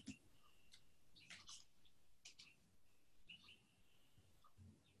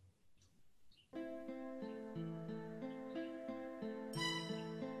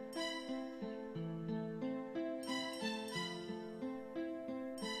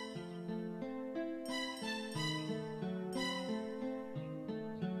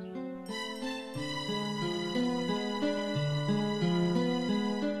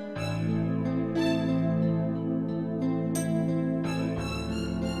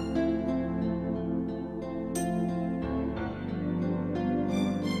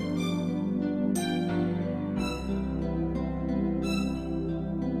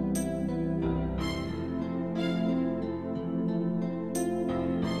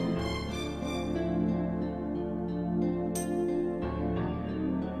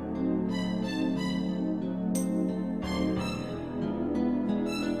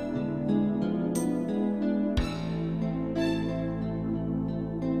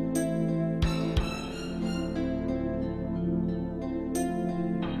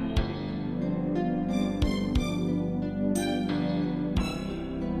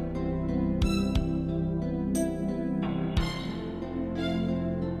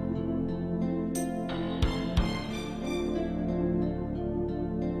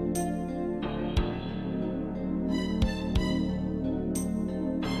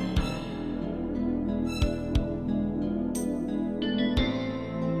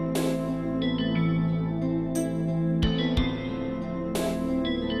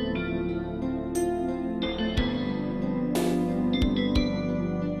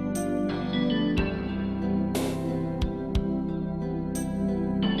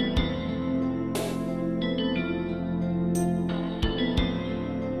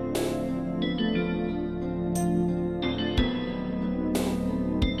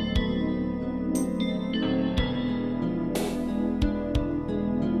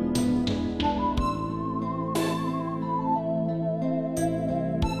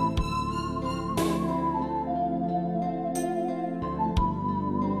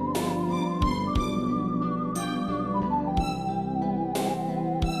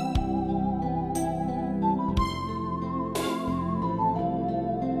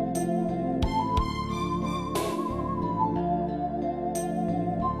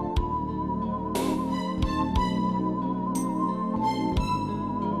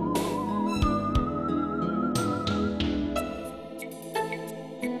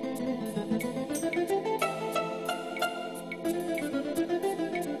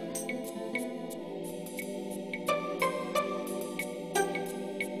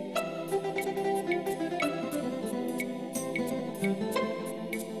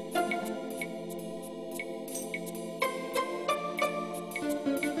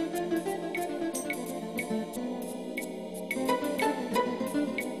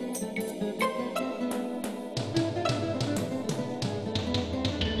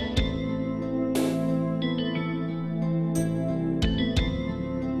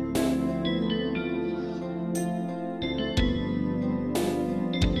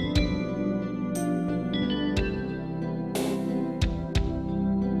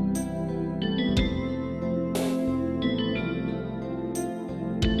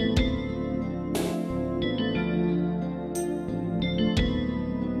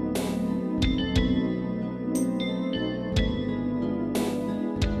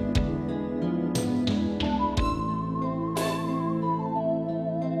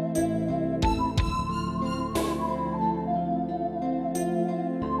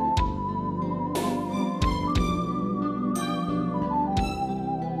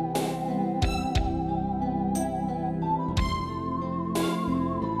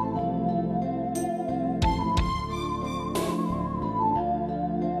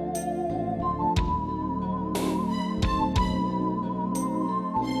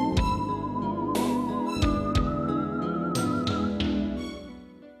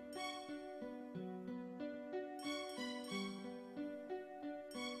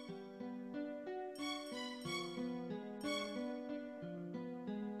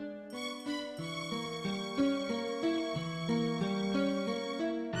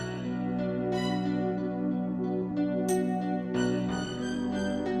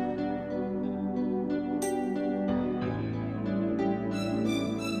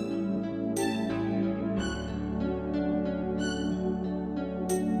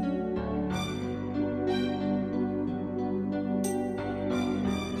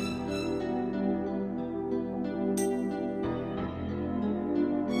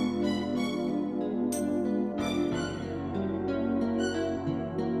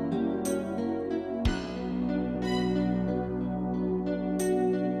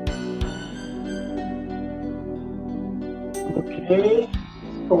 Okay,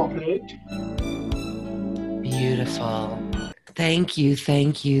 complete. Beautiful. Thank you,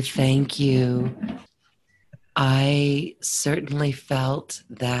 thank you, thank you. I certainly felt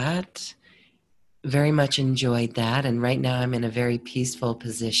that, very much enjoyed that, and right now I'm in a very peaceful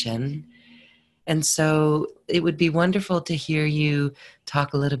position. And so it would be wonderful to hear you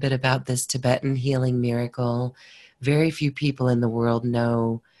talk a little bit about this Tibetan healing miracle. Very few people in the world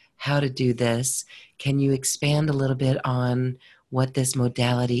know how to do this. Can you expand a little bit on what this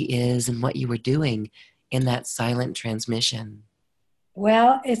modality is and what you were doing in that silent transmission?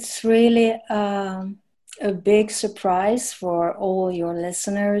 Well, it's really a big surprise for all your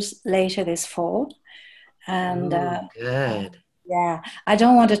listeners later this fall. And Ooh, good. yeah, I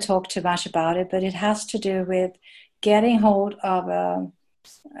don't want to talk too much about it, but it has to do with getting hold of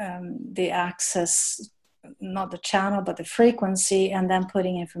the access, not the channel, but the frequency, and then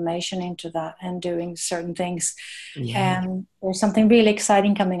putting information into that and doing certain things. Yeah. And there's something really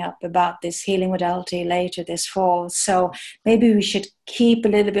exciting coming up about this healing modality later this fall. So maybe we should keep a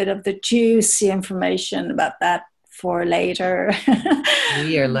little bit of the juicy information about that for later.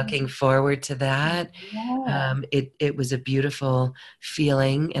 We are looking forward to that. Yeah. It was a beautiful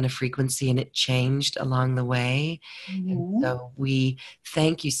feeling and a frequency, and it changed along the way. And Mm-hmm. so we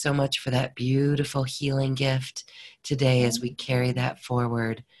thank you so much for that beautiful healing gift today as we carry that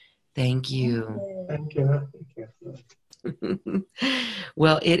forward. Thank you. Thank you. Thank you.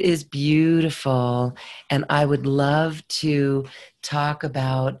 Well, it is beautiful, and I would love to talk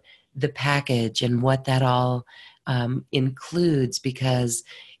about the package and what that all includes, because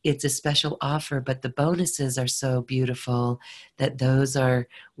it's a special offer, but the bonuses are so beautiful that those are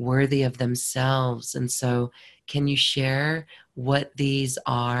worthy of themselves. And so can you share what these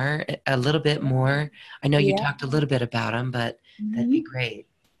are a little bit more? I know you Yeah. talked a little bit about them, but that'd be great.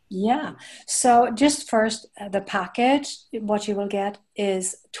 Yeah. So just first, the package, what you will get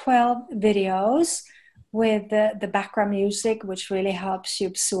is 12 videos with the background music, which really helps you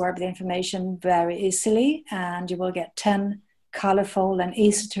absorb the information very easily. And you will get 10 colorful and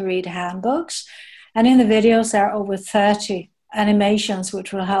easy to read handbooks. And in the videos, there are over 30 animations,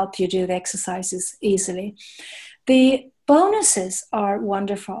 which will help you do the exercises easily. The bonuses are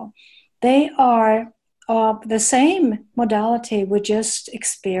wonderful. They are of the same modality we just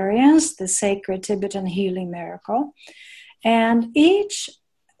experienced, the sacred Tibetan healing miracle. And each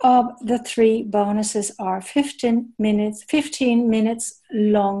of the three bonuses are 15 minutes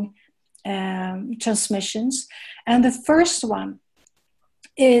long transmissions. And the first one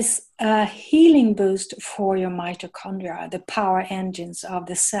is a healing boost for your mitochondria, the power engines of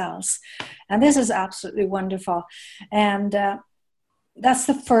the cells. And this is absolutely wonderful. And that's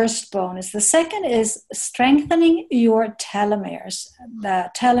the first bonus. The second is strengthening your telomeres,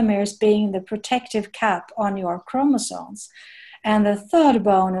 the telomeres being the protective cap on your chromosomes. And the third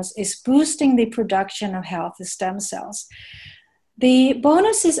bonus is boosting the production of healthy stem cells. The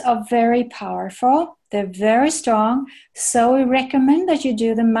bonuses are very powerful. They're very strong. So we recommend that you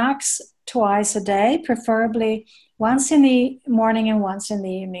do the max twice a day, preferably once in the morning and once in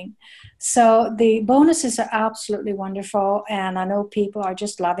the evening. So the bonuses are absolutely wonderful, and I know people are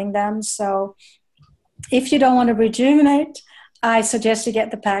just loving them. So if you don't want to rejuvenate, I suggest you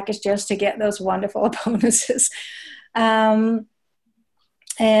get the package just to get those wonderful bonuses.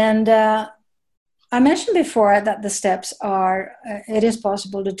 I mentioned before that the steps are, it is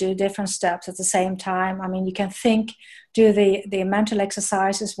possible to do different steps at the same time. I mean, you can do the mental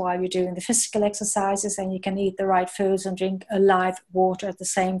exercises while you're doing the physical exercises, and you can eat the right foods and drink a live water at the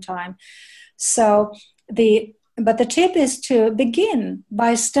same time. So but the tip is to begin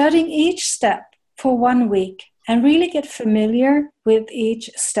by studying each step for 1 week and really get familiar with each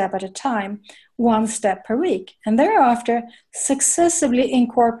step at a time, 1 step per week. And thereafter, successively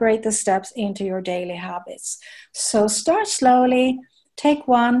incorporate the steps into your daily habits. So start slowly, take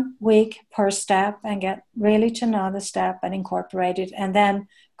 1 week per step and get really to know the step and incorporate it, and then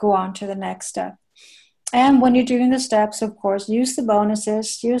go on to the next step. And when you're doing the steps, of course, use the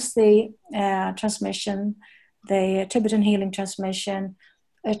bonuses, use the transmission, the Tibetan healing transmission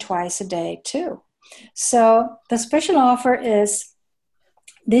twice a day too. So the special offer is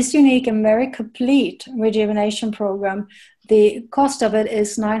this unique and very complete rejuvenation program. The cost of it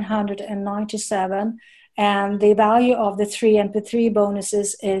is $997, and the value of the 3 MP3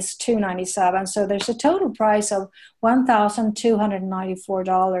 bonuses is $297. So there's a total price of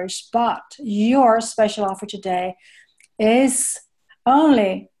 $1,294, but your special offer today is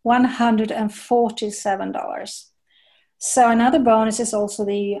only $147. So another bonus is also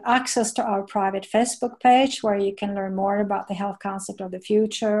the access to our private Facebook page, where you can learn more about the health concept of the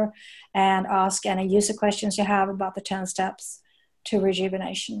future and ask any user questions you have about the 10 steps.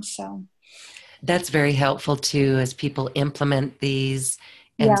 rejuvenation. So that's very helpful too, as people implement these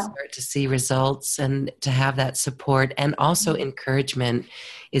and yeah. start to see results, and to have that support and also encouragement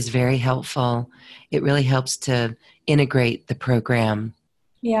is very helpful. It really helps to integrate the program.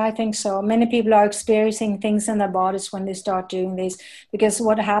 Yeah, I think so. Many people are experiencing things in their bodies when they start doing this, because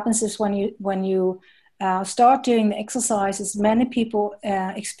what happens is when you start doing the exercises, many people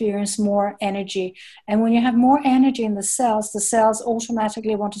experience more energy, and when you have more energy in the cells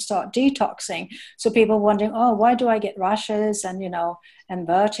automatically want to start detoxing. So people wondering, oh, why do I get rashes and and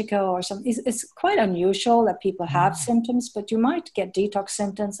vertigo or something? It's quite unusual that people have symptoms, but you might get detox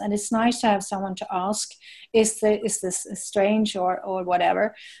symptoms, and it's nice to have someone to ask, is this strange or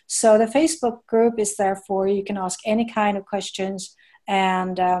whatever. So the Facebook group is there for you. You can ask any kind of questions,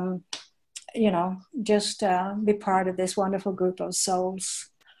 and just be part of this wonderful group of souls.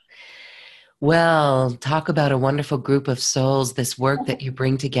 Well, talk about a wonderful group of souls, this work that you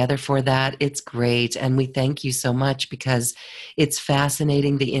bring together for that. It's great. And we thank you so much, because it's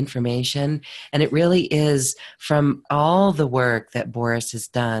fascinating, the information. And it really is, from all the work that Boris has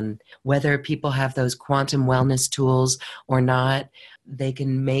done, whether people have those quantum wellness tools or not, they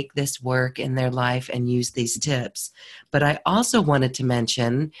can make this work in their life and use these tips. But I also wanted to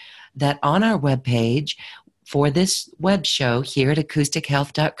mention that on our webpage, for this web show here at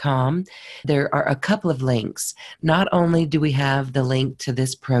acoustichealth.com, there are a couple of links. Not only do we have the link to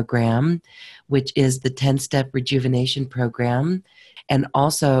this program, which is the 10-step rejuvenation program, and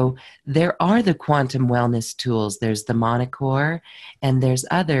also there are the quantum wellness tools. There's the Monocore and there's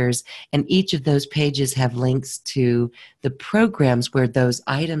others, and each of those pages have links to the programs where those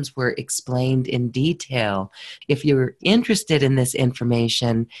items were explained in detail. If you're interested in this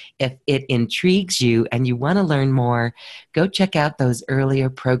information, if it intrigues you and you want to learn more, go check out those earlier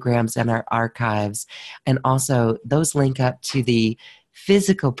programs in our archives. And also those link up to the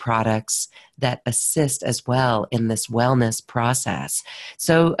physical products that assist as well in this wellness process.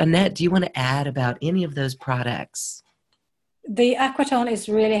 So Annette, do you want to add about any of those products? The Aquatone is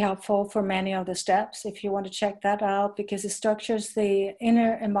really helpful for many of the steps, if you want to check that out, because it structures the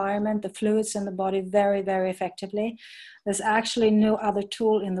inner environment, the fluids in the body very, very effectively. There's actually no other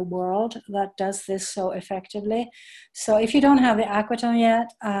tool in the world that does this so effectively. So if you don't have the Aquatone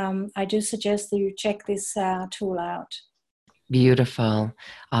yet, I do suggest that you check this tool out. Beautiful.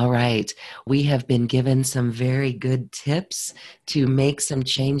 All right. We have been given some very good tips to make some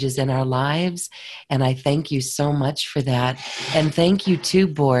changes in our lives. And I thank you so much for that. And thank you too,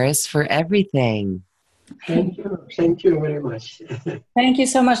 Boris, for everything. Thank you. Thank you very much. Thank you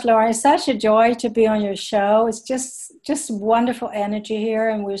so much, Laura. It's such a joy to be on your show. It's just wonderful energy here.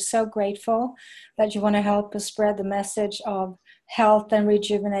 And we're so grateful that you want to help us spread the message of health and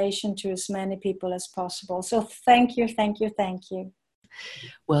rejuvenation to as many people as possible. So thank you, thank you, thank you.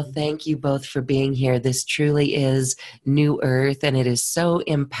 Well, thank you both for being here. This truly is New Earth, and it is so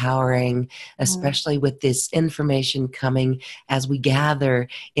empowering, especially with this information coming as we gather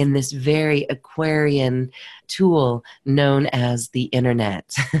in this very Aquarian tool known as the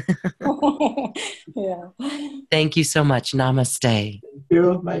internet. Yeah. Thank you so much. Namaste. Thank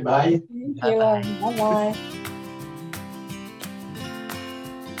you. Bye-bye. Thank you. Bye-bye.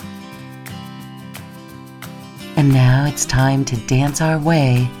 And now it's time to dance our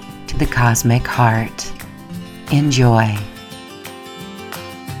way to the cosmic heart. Enjoy.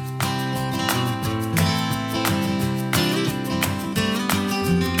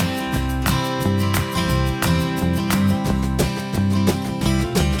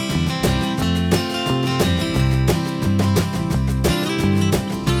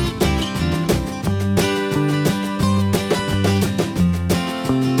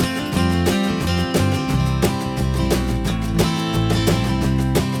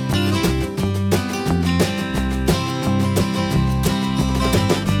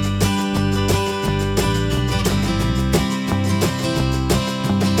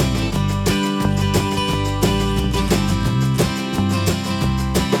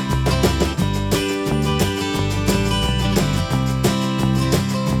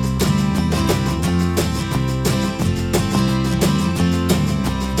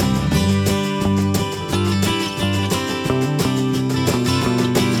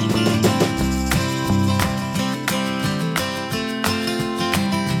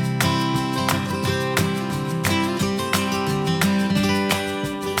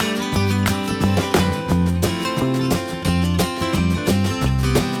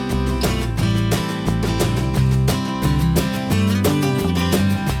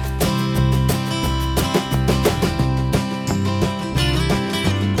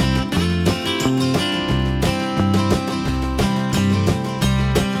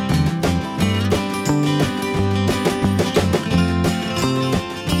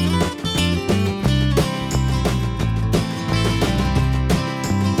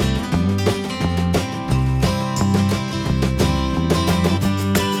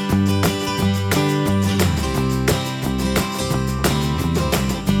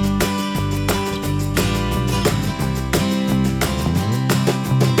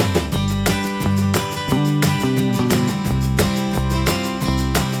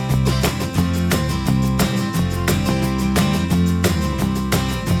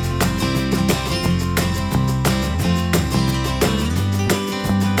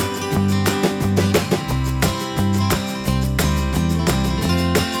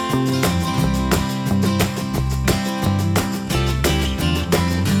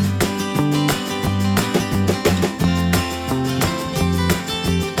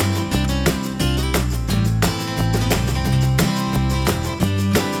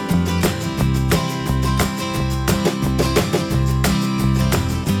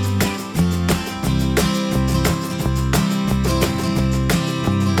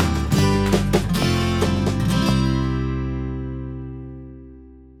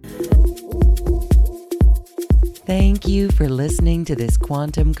 Thank you for listening to this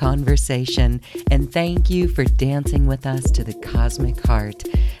quantum conversation, and thank you for dancing with us to the cosmic heart.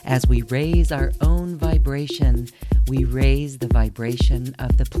 As we raise our own vibration, we raise the vibration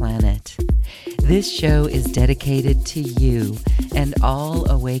of the planet. This show is dedicated to you and all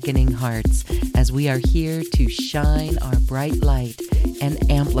awakening hearts, as we are here to shine our bright light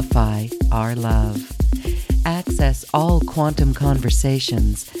and amplify our love. Access all quantum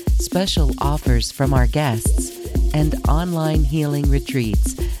conversations, special offers from our guests, and online healing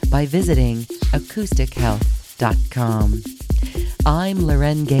retreats by visiting acoustichealth.com. I'm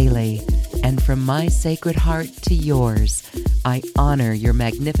Loren Gailey, and from my sacred heart to yours, I honor your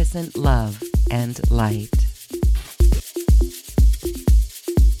magnificent love and light.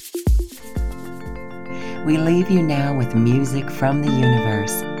 We leave you now with music from the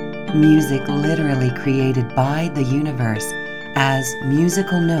universe. Music literally created by the universe, as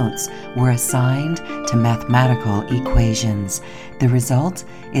musical notes were assigned to mathematical equations. The result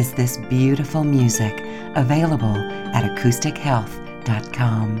is this beautiful music, available at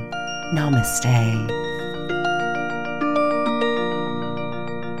acoustichealth.com. Namaste.